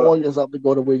you true, had but on yourself to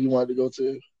go the way you wanted to go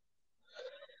to.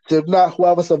 If not,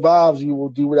 whoever survives you will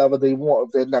do whatever they want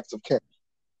with their next of kin.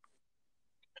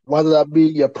 Whether that be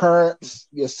your parents,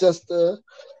 your sister,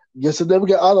 your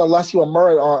significant other, unless you're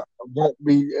married, won't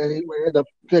be anywhere in the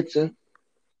picture.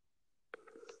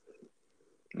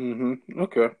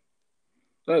 okay,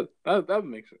 that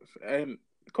makes sense. And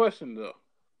the question though,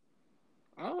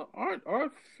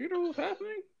 aren't funerals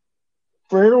happening?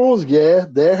 Funerals, yeah,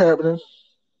 they're happening.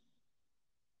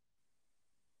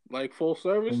 Like full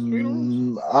service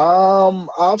funerals?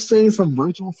 I've seen some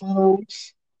virtual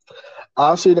funerals.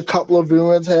 I've seen a couple of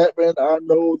viewings happen. I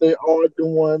know they are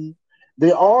doing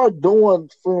funeral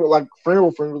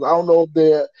funerals. I don't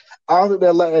think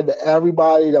they're letting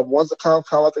everybody that wants to come.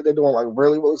 I think they're doing like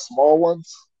really, really small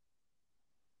ones.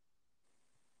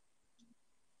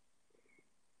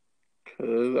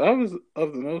 Cause I was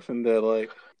of the notion that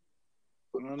like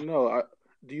I don't know.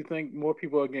 Do you think more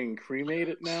people are getting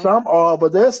cremated now? Some are,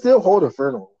 but they're still holding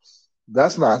funerals.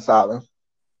 That's not stopping.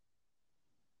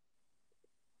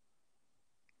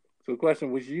 So the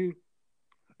question was you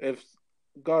if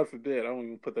God forbid, I don't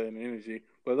even put that in energy.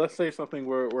 But let's say something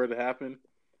were to happen.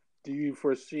 Do you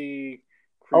foresee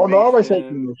Oh no, I already said cremation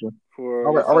cremation. for I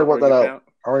already yourself or worked that your out. family?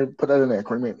 I already put that in there.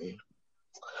 Cremate me.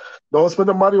 Don't spend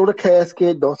the money on the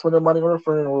casket. Don't spend the money on the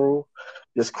funeral.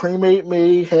 Just cremate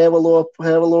me. Have a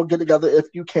little get together if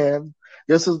you can.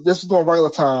 This is during regular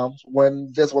times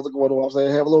when this wasn't going on. I'm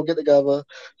saying have a little get together,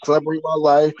 celebrate my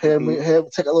life. Mm-hmm.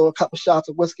 Take a little couple shots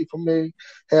of whiskey from me.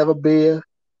 Have a beer.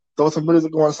 Throw some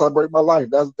music on. Celebrate my life.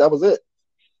 That was it.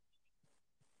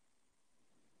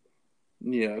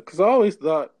 Yeah, because I always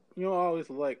thought, I always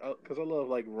like, because I love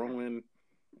like Roman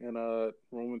and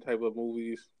Roman type of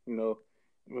movies.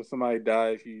 When somebody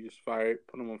dies, you just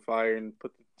put them on fire, and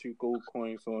put the two gold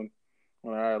coins on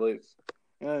our eyelids.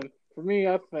 And for me,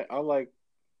 I think I like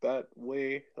that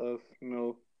way of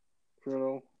funeral.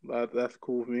 That's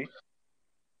cool with me.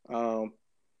 Um,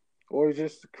 or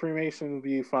just cremation would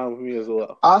be fine with me as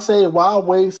well. I say why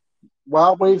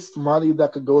waste money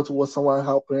that could go towards someone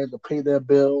helping to pay their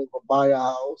bills or buy a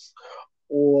house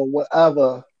or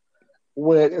whatever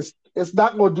when it's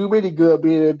not going to do me any good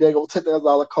being in there going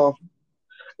 $10,000 coffin.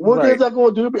 What is Right, that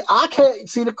going to do to me? I can't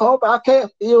see the coffin. I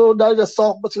can't feel none of the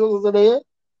salt materials in there.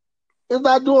 It's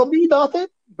not doing me nothing.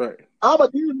 right, I'm a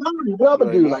do nothing. What I'm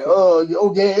gonna right. do? Like, oh,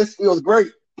 yeah, it feels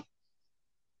great.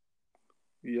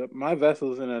 Yep, my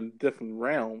vessel's in a different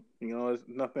realm. There's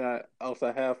nothing else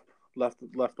I have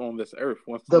left on this earth The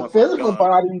once I'm physical gone.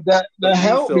 body But that you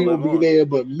helped still me will live be on. there,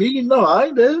 but me, no, I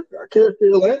ain't there. I can't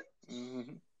feel that. Hmm.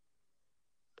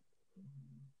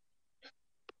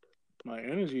 My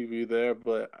energy would be there,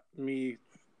 but me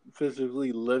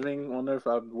physically living on Earth,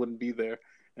 I wouldn't be there,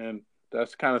 and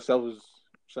that's kind of selfish.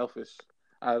 Selfish,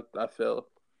 I feel.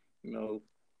 You know,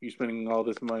 you spending all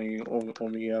this money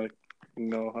on me.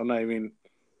 I'm not even.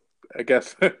 I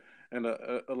guess, and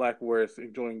a lack of words,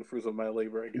 enjoying the fruits of my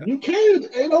labor. I guess. You can't.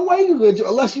 Ain't no way you could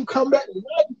unless you come back.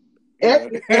 Yeah.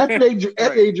 After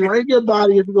Right. they drain your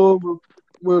body, if you go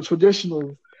with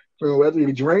traditional, whether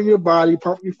you drain your body,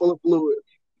 pump you full of fluid,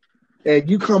 and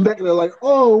you come back and they're like,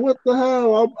 "Oh, what the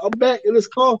hell? I'm back in this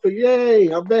coffin! Yay,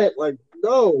 I'm back!" Like,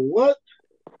 no, what?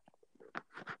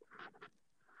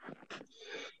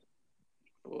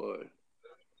 Boy.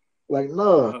 Like,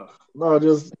 no, Uh, no,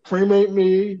 just cremate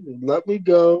me, let me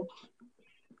go.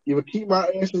 Either keep my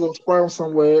ashes or sperm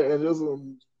somewhere and just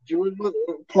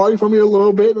party for me a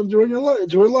little bit and enjoy your life.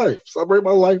 Enjoy life. Celebrate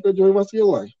my life. Enjoy the rest of your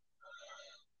life.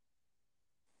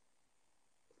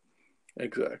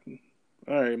 exactly.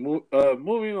 All right.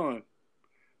 Moving on.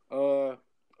 Uh,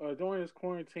 during this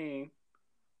quarantine,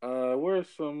 what are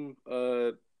some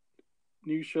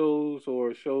new shows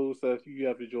or shows that you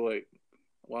have enjoyed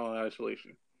while in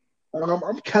isolation?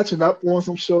 I'm catching up on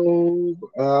some shows.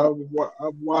 I'm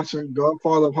watching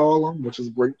Godfather of Harlem, which is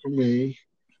great for me.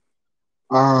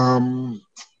 Um,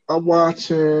 I'm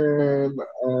watching.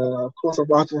 Of course, I'm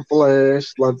watching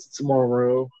Flash. Like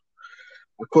tomorrow.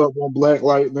 I caught up on Black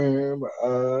Lightning.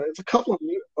 It's a couple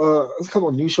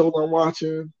of new shows I'm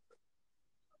watching.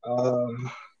 Uh,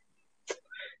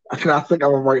 I cannot think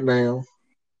of them right now.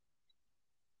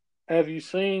 Have you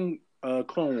seen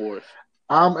Clone Wars?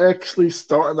 I'm actually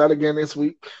starting that again this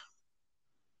week.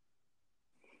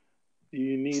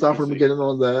 You need Start to from the see. beginning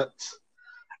on that.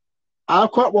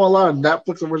 I've caught up on a lot of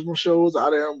Netflix original shows. I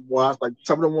didn't watch like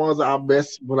some of the ones I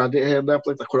missed when I didn't have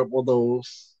Netflix. I caught up on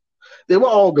those. They were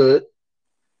all good.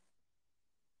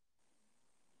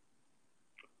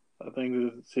 I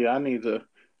think see, I need to.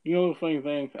 The funny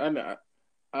thing,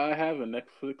 I have a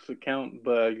Netflix account,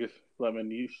 but I just let my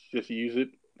niece just use it.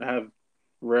 I have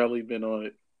rarely been on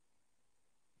it,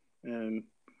 and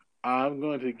I'm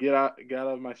going to get out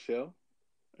of my shell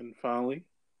and finally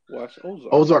watch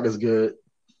Ozark. Ozark is good.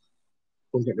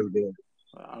 Ozark is good.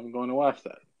 I'm going to watch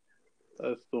that.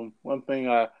 That's the one thing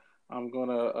I'm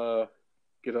gonna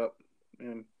get up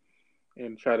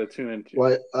and try to tune into.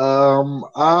 Like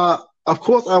I of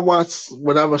course I watch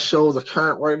whatever shows are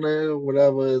current right now,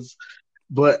 whatever is,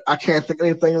 but I can't think of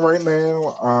anything right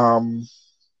now.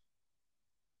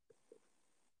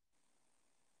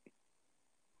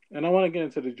 And I want to get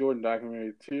into the Jordan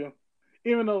documentary too,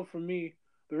 even though for me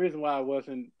the reason why I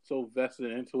wasn't so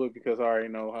vested into it because I already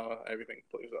know how everything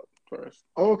plays out first.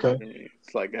 Okay. I mean,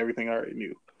 it's like everything I already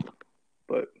knew,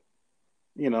 but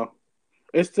you know,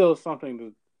 it's still something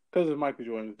to because it's Michael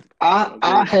Jordan, I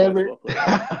greatest haven't. basketball player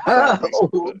besides me. Oh,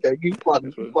 But okay, that's you what.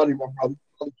 funny, my brother.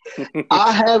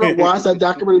 I haven't watched that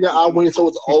documentary yet. I'll wait until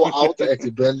it's all out to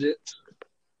actually binge it.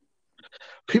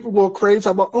 People go crazy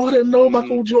about, oh, I didn't know Hmm.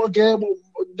 Michael Jordan gamble.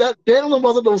 That damn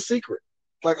wasn't no secret.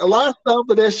 Like a lot of stuff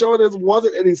that they're showing us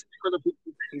wasn't any secret.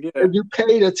 Yeah. If you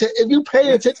pay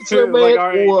attention to the Like man I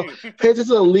already or knew. pay attention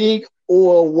to the league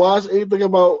or watch anything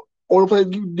about all the players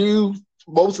you do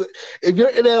most. If you're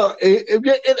in our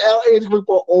age group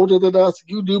or older than us,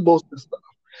 you do most of the stuff.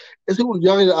 It's people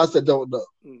younger than us that don't know.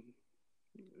 Yeah,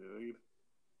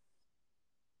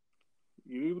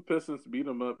 you knew the Pistons beat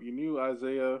them up. You knew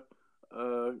Isaiah.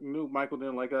 You knew Michael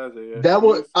didn't like Isaiah. That You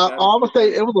was knew I Scottie would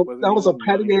say Pippen that was a wasn't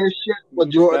petty young. ass shit You for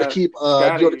knew Jordan to Scottie keep pretty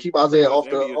Isaiah much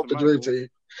envious off of the dream Michael. team.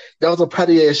 That was a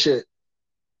petty ass shit.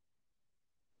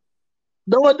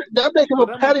 No, that makes him But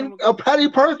that makes him a petty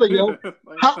person, yo.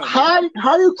 like, nah, nigga.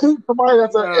 How you keep somebody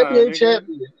that's an Nah, NBA nigga.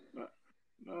 champion?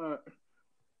 Nah,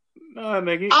 nah,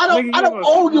 nigga. I don't Nigga, I you ain't don't gonna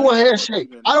shoot owe you my a hand. Fuck you, handshake.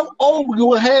 then, I don't owe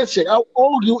you a handshake. I don't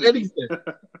owe you anything.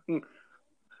 nigga.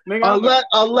 Nigga,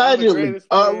 I'm the greatest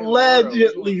player in the world.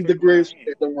 You gonna Allegedly the shake my greatest hand?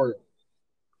 in the world.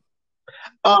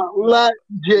 No, not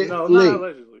Allegedly.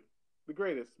 allegedly. The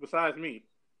greatest, besides me.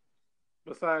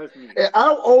 Besides me. And I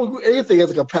don't owe you anything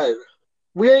as a competitor.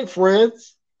 We ain't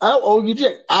friends. I don't owe you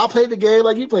jack. I'll play the game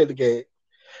like you play the game.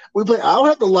 We play. I don't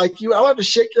have to like you. I don't have to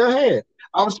shake your hand.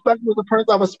 I respect you as a person.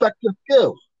 I respect your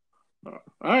skills. All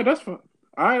right, that's fine.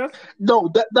 All right, that's No,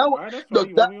 all right. That's fine.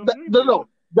 You want me on the dream team, no.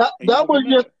 And you gonna be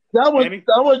mad. and he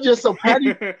That was just a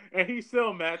petty. and he's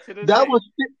still mad to this That day. was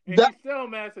And that. he's still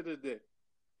mad to this day.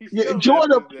 He's Yeah, still mad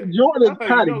to this day. Jordan is That's how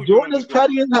you petty. know Jordan Jordan's a is goat.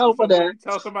 petty as hell for that. You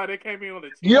tell somebody that can't be on the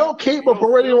You team, don't keep and a you're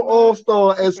perennial still all mad.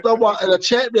 star and someone and a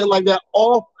champion like that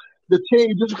off the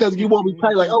team just because you want to be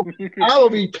petty. Like, oh, I will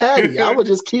be petty. I would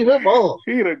just keep him off.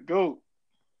 He the goat.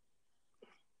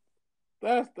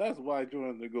 That's why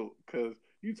Jordan's the goat. Because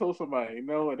you told somebody,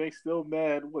 and they still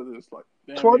mad. What is this, like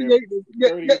damn near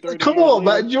 28. 30 Come years on,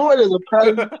 later? man. Jordan is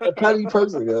a petty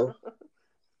person, yo.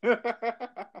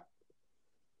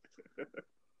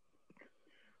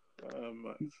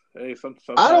 Hey,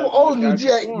 I don't sometimes you owe just you gotta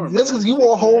jack conform, just man. because you Shake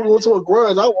want to their hold hand. on to a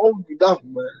grudge. I don't owe you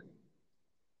nothing, man.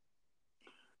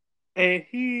 And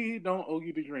he don't owe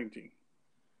you the dream team.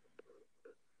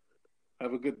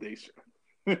 Have a good day, sir.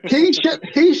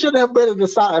 He should have been a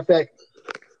deciding factor.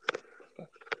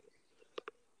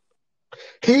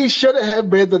 He should have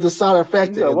been the deciding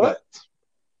factor in what? that.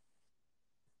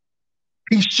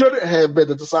 He shouldn't have been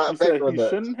the deciding You said factor in he that.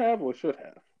 shouldn't have or should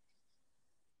have?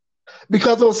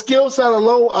 Because on skill set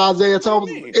alone, Isaiah Thomas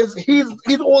he's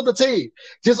on the team.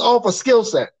 Just off a skill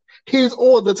set. He's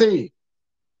on the team.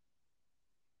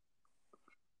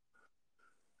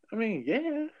 I mean,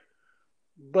 yeah.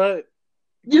 But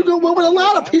you can win with a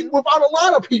lot of people without a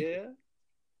lot of people. Yeah.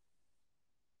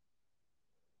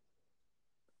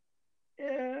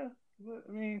 Yeah. But,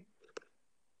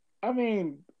 I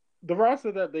mean, the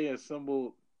roster that they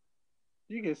assembled,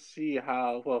 you can see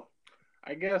how. Well,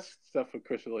 I guess except for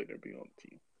Chris Laettner being on the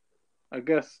team, I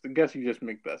guess you just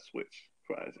make that switch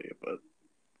for Isaiah.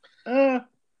 But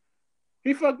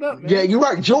he fucked up, man. Yeah, you're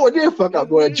right. Jordan did fuck up.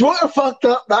 Jordan fucked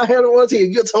up. Not had on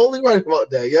team. You're totally right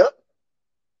about that. Yep.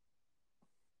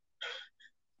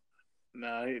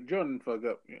 Nah, Jordan fucked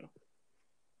up.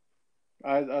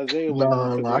 Isaiah.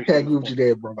 No, I can't agree with you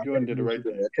there, bro. Jordan did the right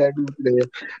thing. I can't agree with you there.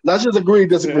 Let's just agree and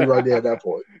disagree right there at that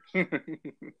point.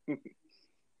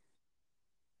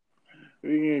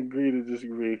 We can agree to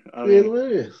disagree. It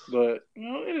is. But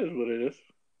it is what it is.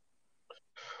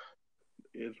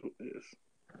 It is what it is.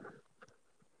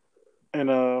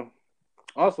 And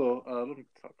also, let me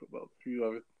talk about a few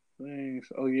other things.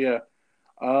 Oh yeah.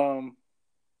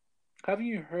 Have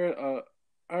you heard?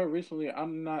 I heard recently.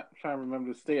 I'm not trying to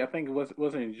remember the state. I think it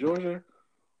was in Georgia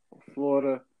or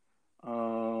Florida.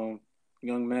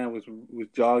 Young man was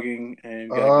jogging and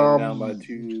got gunned down by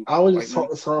two. I was just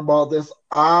talking to someone about this.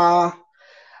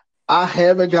 I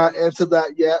haven't got into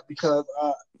that yet because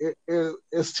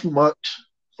it's too much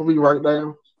for me right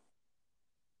now.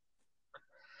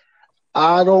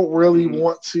 I don't really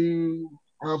want to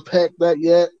unpack that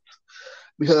yet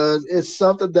because it's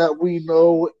something that we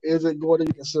know isn't going to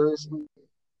be taken seriously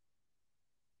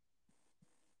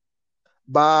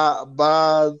I'm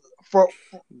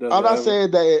not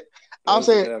saying that. I'm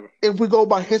saying if we go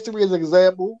by history as an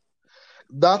example,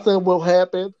 nothing will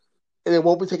happen and it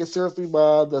won't be taken seriously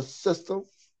by the system.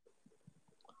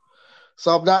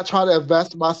 So I'm not trying to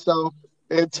invest myself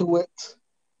into it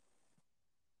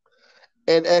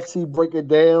and actually break it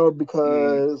down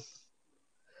because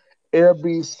it'll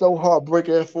be so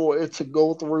heartbreaking for it to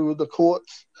go through the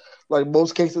courts. Like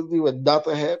most cases do, and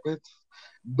nothing happens.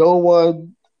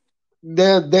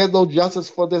 There's no justice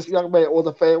for this young man or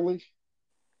the family.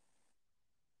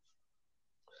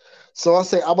 So I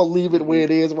say I'm gonna leave it where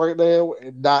it is right now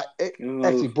and not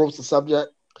actually broach the subject.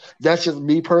 That's just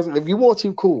me personally. If you want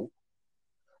to, cool.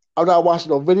 I'm not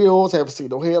watching no videos, haven't seen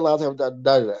no headlines, haven't done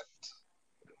none of that.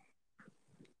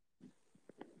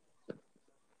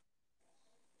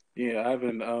 Yeah, I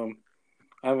haven't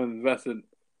invested.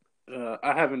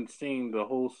 I haven't seen the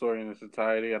whole story in its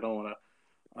entirety. I don't want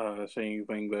to say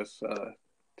anything that's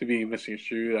to be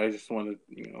misconstrued. I just want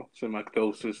to, send my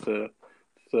condolences to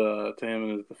him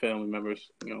and the family members.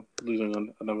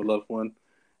 Losing another loved one,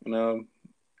 and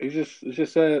it's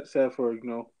just sad for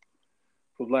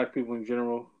for Black people in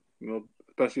general.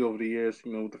 Especially over the years.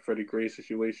 With the Freddie Gray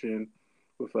situation,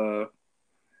 with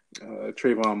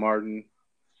Trayvon Martin,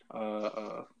 uh,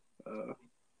 uh, uh,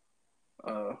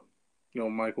 uh,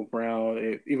 Michael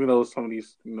Brown. Even though some of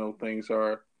these things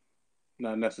are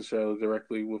not necessarily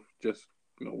directly with just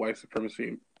white supremacy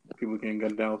and people getting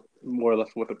gunned down more or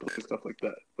less with the police and stuff like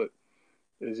that, but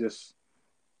it's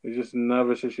just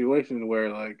another situation where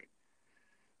like,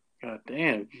 God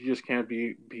damn, you just can't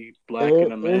be black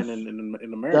and a man It's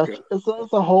in America.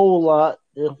 it's a whole lot.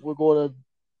 If we're going to,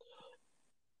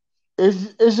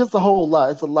 it's just a whole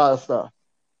lot. It's a lot of stuff.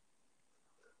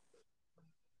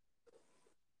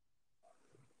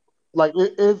 Like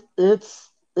it's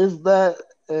that,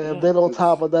 and Yeah, then on because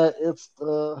top of that, it's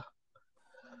the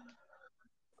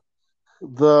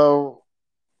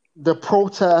the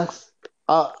protest.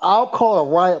 I'll call it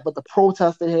a riot, but the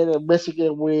protest they had in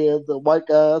Michigan where the white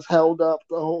guys held up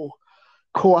the whole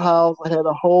courthouse and had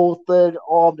a whole thing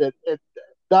armed and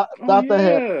oh not the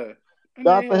head, yeah, and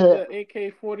they not the had head. the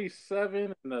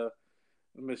AK-47 and the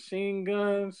machine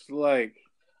guns. Like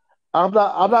I'm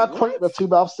not equating what? the two,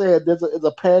 but I'm saying there's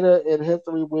a pattern in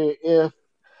history where if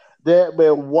there had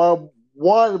been one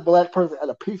black person at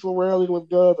a peaceful rally with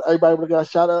guns, everybody would have got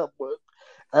shot up. But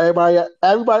everybody at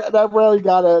that rally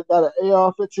got an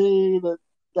AR-15, and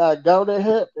got a gun in their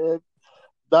hip, and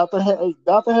nothing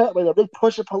happened. If they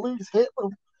pushing police, hit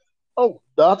them. Oh,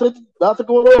 nothing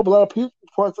going on. But a lot of people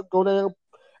person go there.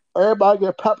 Everybody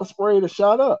get pepper sprayed and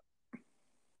shot up.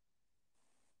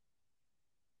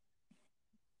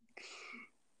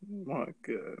 My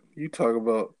God, you talk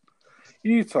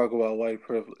about white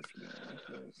privilege,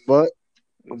 man. But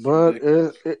It's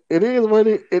ridiculous. it is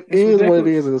it It's is what it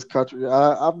is ridiculous. in this country.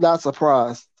 I'm not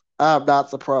surprised. I'm not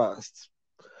surprised.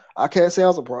 I can't say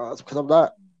I'm surprised because I'm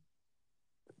not.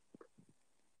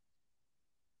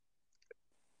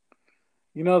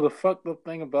 The fucked up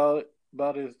thing about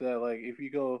it is that like if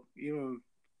you go even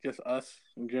just us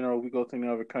in general, we go to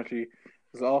another country,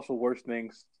 there's also worse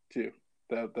things too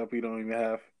that we don't even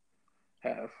have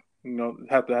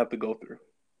have to go through.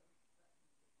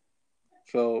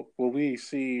 So what we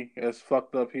see as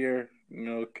fucked up here,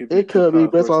 could be It ten could be,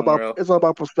 times but worse somewhere else. it's all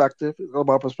about perspective. It's all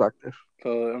about perspective.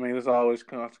 So I mean, there's always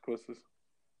consequences.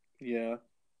 Yeah,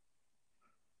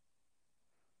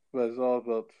 but it's all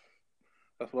about.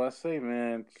 That's what I say,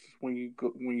 man. Just when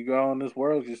you go out in this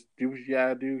world, just do what you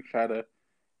gotta do. Try to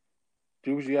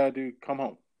do what you gotta do. Come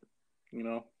home.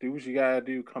 Do what you gotta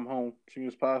do. Come home as soon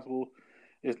as possible.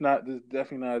 It's not. This is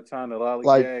definitely not a time to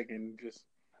Like lollygag and just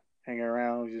hang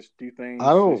around. Just do things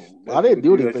just I as you didn't would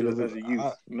do do anything. as a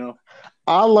youth.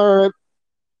 I learned.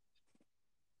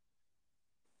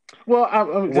 Well, I'm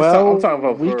just I'm Well, talking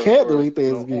about we can't do for anything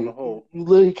as on the you. whole. You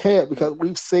literally can't because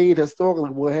we've seen historically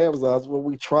what happens to us when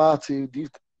we try to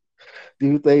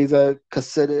do things that are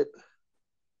considered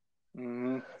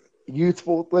Mm-hmm.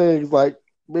 youthful things. Like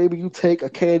maybe you take a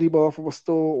candy bar from a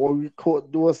store or you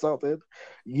caught doing something.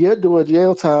 You're doing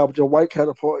jail time, but your white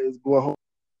counterpart is going home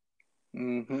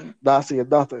Mm-hmm. not seeing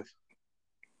nothing.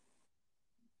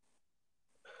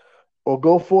 Or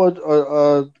go for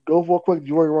a quick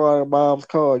joyride in mom's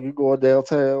car. You going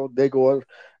downtown, they going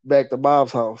back to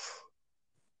mom's house.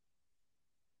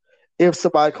 If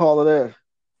somebody call it in.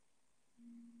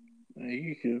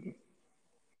 You can,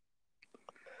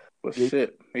 but They,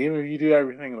 shit, even if you do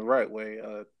everything the right way,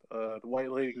 the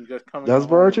white lady can just come in that's your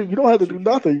home virtue. and You don't have to do shoot you,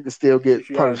 nothing. You can still get out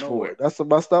of punished for nowhere. it. That's the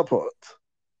messed up part.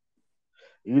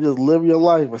 You just live your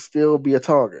life and still be a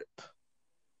target.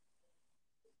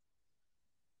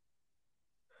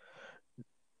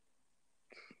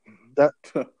 That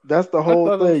that's the I whole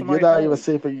thought it was thing. You're somebody's not even home.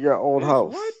 safe in your own Is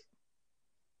house. what?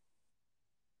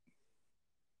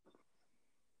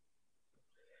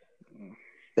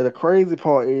 And the crazy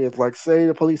part is, like, say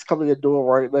the police come to your door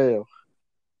right now.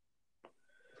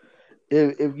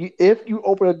 If you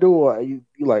open a door and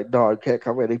you like, no, you can't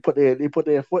come in. They put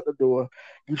their foot in the door.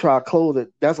 You try to close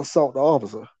it. That's assault the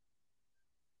officer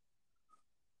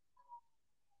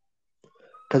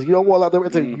because you don't want to let them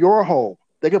into Mm. your home.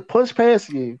 They can push past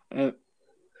you, And,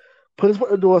 put his foot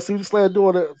in the door, see you slam the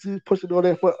door, see you push the door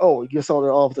their foot. Oh, you saw the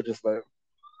officer just now.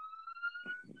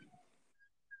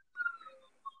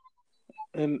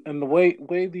 and the way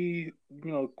the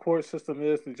court system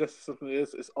is and justice system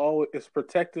is, it's always it's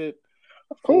protected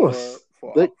Of course,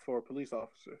 they for police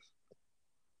officers.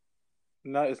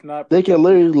 Not it's not They can protected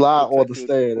literally lie on the protected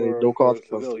stand and no for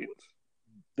consequence to it. civilians.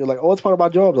 They're like, oh, it's part of my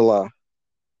job to lie.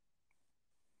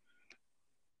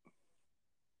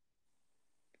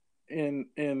 And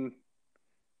and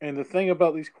the thing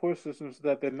about these court systems is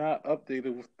that they're not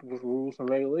updated with rules and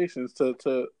regulations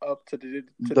to up to today's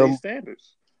The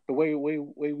standards, the way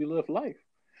we live life.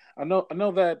 I know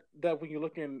that when you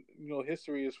look in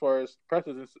history as far as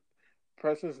precedents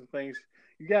and things,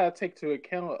 you gotta take to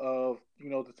account of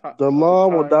the the law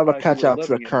will never times you catch were up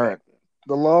to the living in back current. then.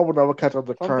 The law will never catch up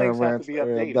to Some current things have to events, be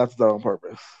and updated, that's done on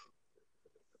purpose.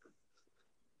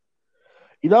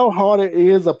 You know how hard it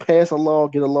is to pass a law,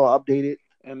 get a law updated?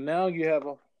 and now you have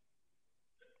a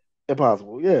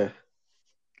Impossible. Yeah,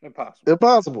 impossible,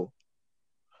 impossible.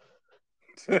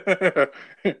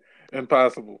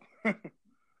 impossible.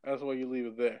 That's why you leave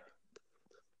it there.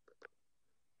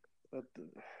 But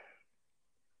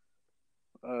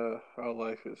our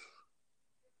life is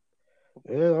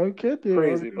Yeah, all you can do,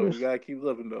 all you crazy, can do but we is, gotta keep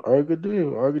living though. all you can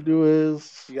do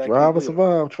is You gotta keep drive and living.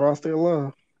 survive, try to stay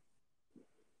alive.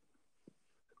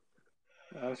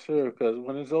 Not sure, because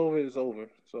when it's over, it's over.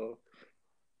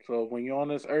 So when you're on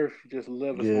this earth, you just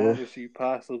live as Yeah, long as you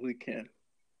possibly can.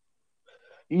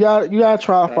 you gotta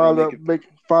try to Try to make it through.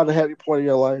 find a happy point in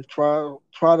your life. Try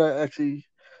to actually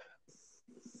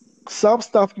some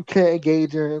stuff you can't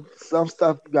engage in, some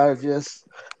stuff you gotta just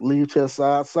leave to the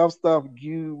side. Some stuff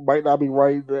you might not be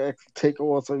ready to actually take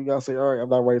on, so you gotta say, all right, I'm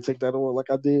not ready to take that on, like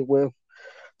I did with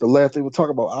the last thing we're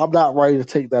talking about. I'm not ready to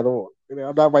take that on. You know,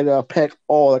 I'm not ready to unpack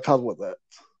all that comes with that.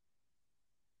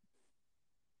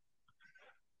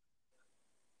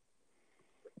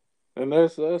 And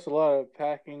there's a lot of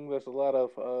packing. There's a lot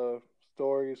of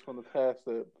stories from the past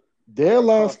that There are a are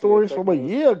lot of constantly stories from a affecting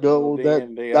us, year ago day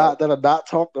in day out. that are not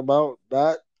talked about,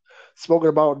 not spoken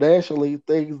about nationally,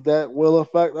 things that will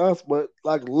affect us, but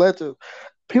like lynching.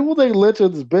 People think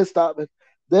lynching is been stopping.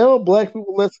 There were black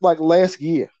people lynched like last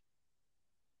year.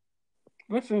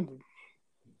 Listen,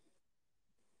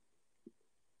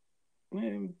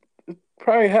 man, it's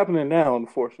probably happening now,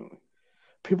 unfortunately,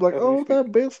 People are like, as we oh, speak.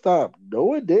 that been stopped.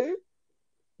 No, it didn't.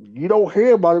 You don't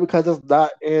hear about it because it's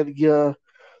not in your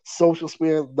social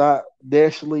sphere, it's not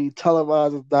nationally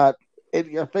televised, it's not in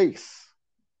your face.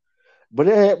 But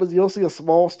it happens. You'll see a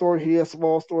small story here, a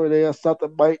small story there.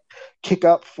 Something might kick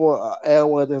up for an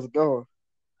hour and it's gone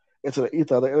into the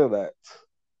ether of the internet.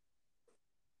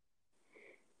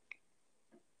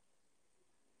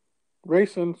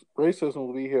 Racism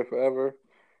will be here forever,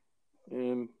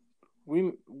 and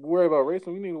we worry about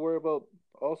racism. We need to worry about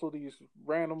also these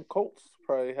random cults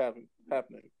probably having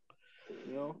happening.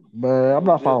 You know, Man, I'm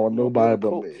not following they're nobody the but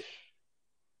cults. me.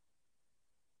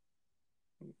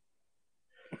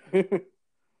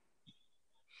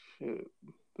 Shit.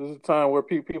 This is a time where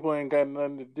people ain't got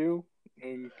nothing to do,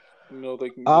 and they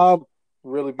can just I'm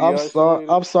really be I'm sorry. isolated.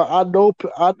 I'm sorry.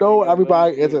 I They ain't know got nothing to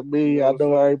everybody do. isn't You me. know what I I'm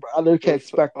know saying? everybody, I know you can't It's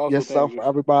expect also yourself from dangerous.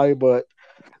 everybody, but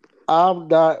I'm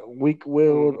not weak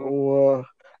willed Hmm. or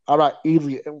I'm not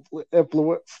easily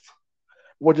influenced.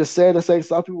 What you're saying to say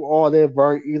some people are they're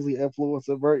very easily influenced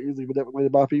and very easily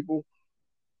manipulated by people.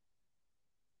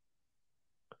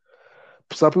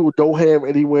 Some people don't have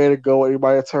anywhere to go,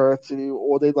 anybody to turn to,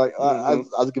 or they like, Hmm. I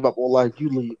just give up on life. You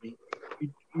leave me.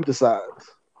 You decide.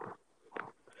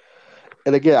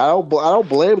 And again, I don't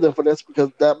blame them for this because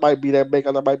that might be their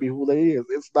makeup, that might be who they is.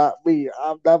 It's not me.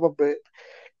 I've never been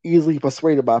easily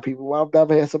persuaded by people. I've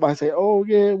never had somebody say, "Oh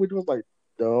yeah, we do." Like,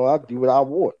 no, I do what I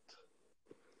want.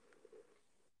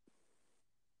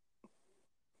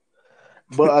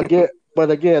 But again, But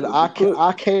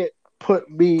I can't put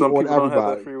me some on people don't have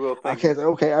that everybody. free will I thinking. can't say,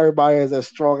 okay, everybody is as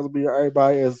strong as me, or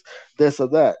everybody is this or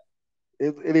that.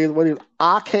 It is what it is.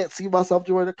 I can't see myself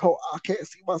joining the cult. I can't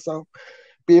see myself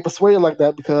being persuaded like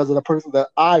that because of the person that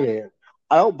I am.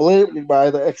 I don't blame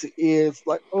anybody that actually is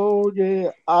like, oh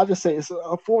yeah. I just say it's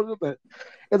unfortunate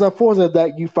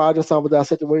that you find yourself in that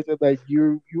situation that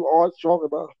you aren't strong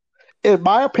enough. In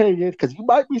my opinion, because you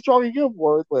might be strong in your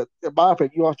words, but in my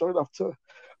opinion, you are strong enough to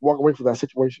walk away from that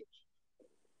situation.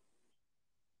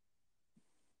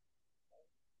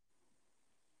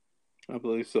 I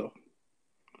believe so.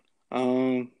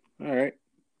 All right.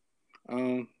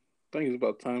 I think it's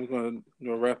about time. We're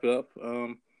gonna wrap it up.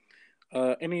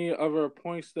 Any other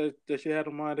points that you had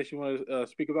in mind that you want to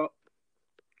speak about?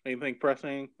 Anything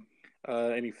pressing?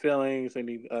 Any feelings?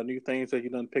 Any new things that you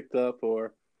done picked up,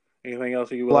 or anything else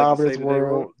that you would like to Live in say this today,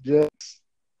 Roy? world, just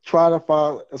try to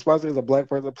find, especially as a black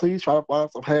person, please try to find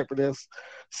some happiness,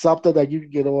 something that you can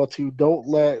get on to. Don't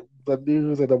let the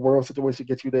news and the world situation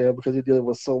get you there because you're dealing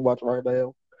with so much right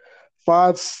now.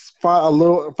 Find find a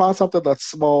little find something that's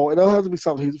small. It doesn't have to be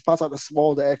something huge. Find something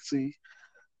small that actually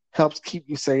helps keep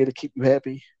you sane and keep you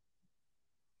happy.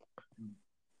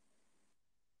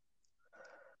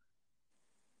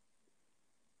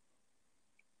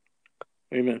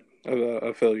 Amen.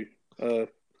 I feel you.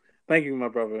 Thank you, my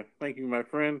brother. Thank you, my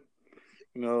friend.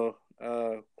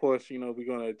 Of course, we're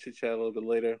gonna chit chat a little bit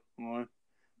later on.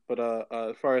 But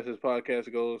as far as this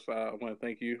podcast goes, I want to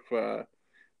thank you for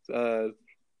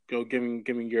giving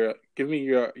your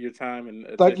time and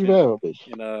Thank you attention, very much.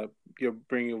 and your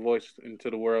bringing your voice into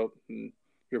the world and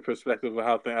your perspective of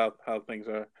how things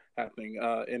are happening.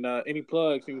 And any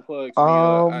plugs, any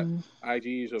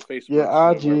IGs or Facebooks, Yeah,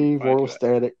 where we can IG find Royal you at.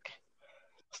 Static.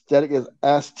 Static is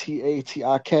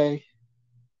STATIK.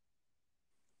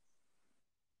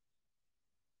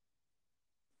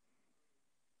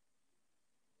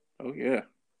 Oh yeah,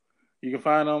 you can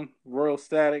find them Royal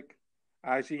Static,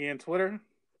 IG and Twitter.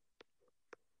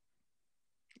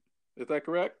 Is that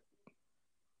correct?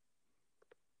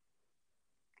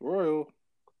 Royal.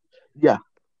 Yeah.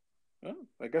 Oh,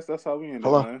 I guess that's how we end it,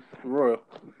 Hello. man. Royal.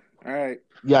 All right.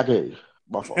 Yeah, I did.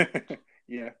 My fault.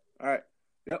 Yeah. All right.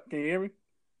 Yep. Can you hear me?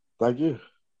 Thank you.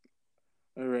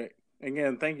 All right.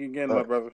 Again, thank you again, All my right. brother.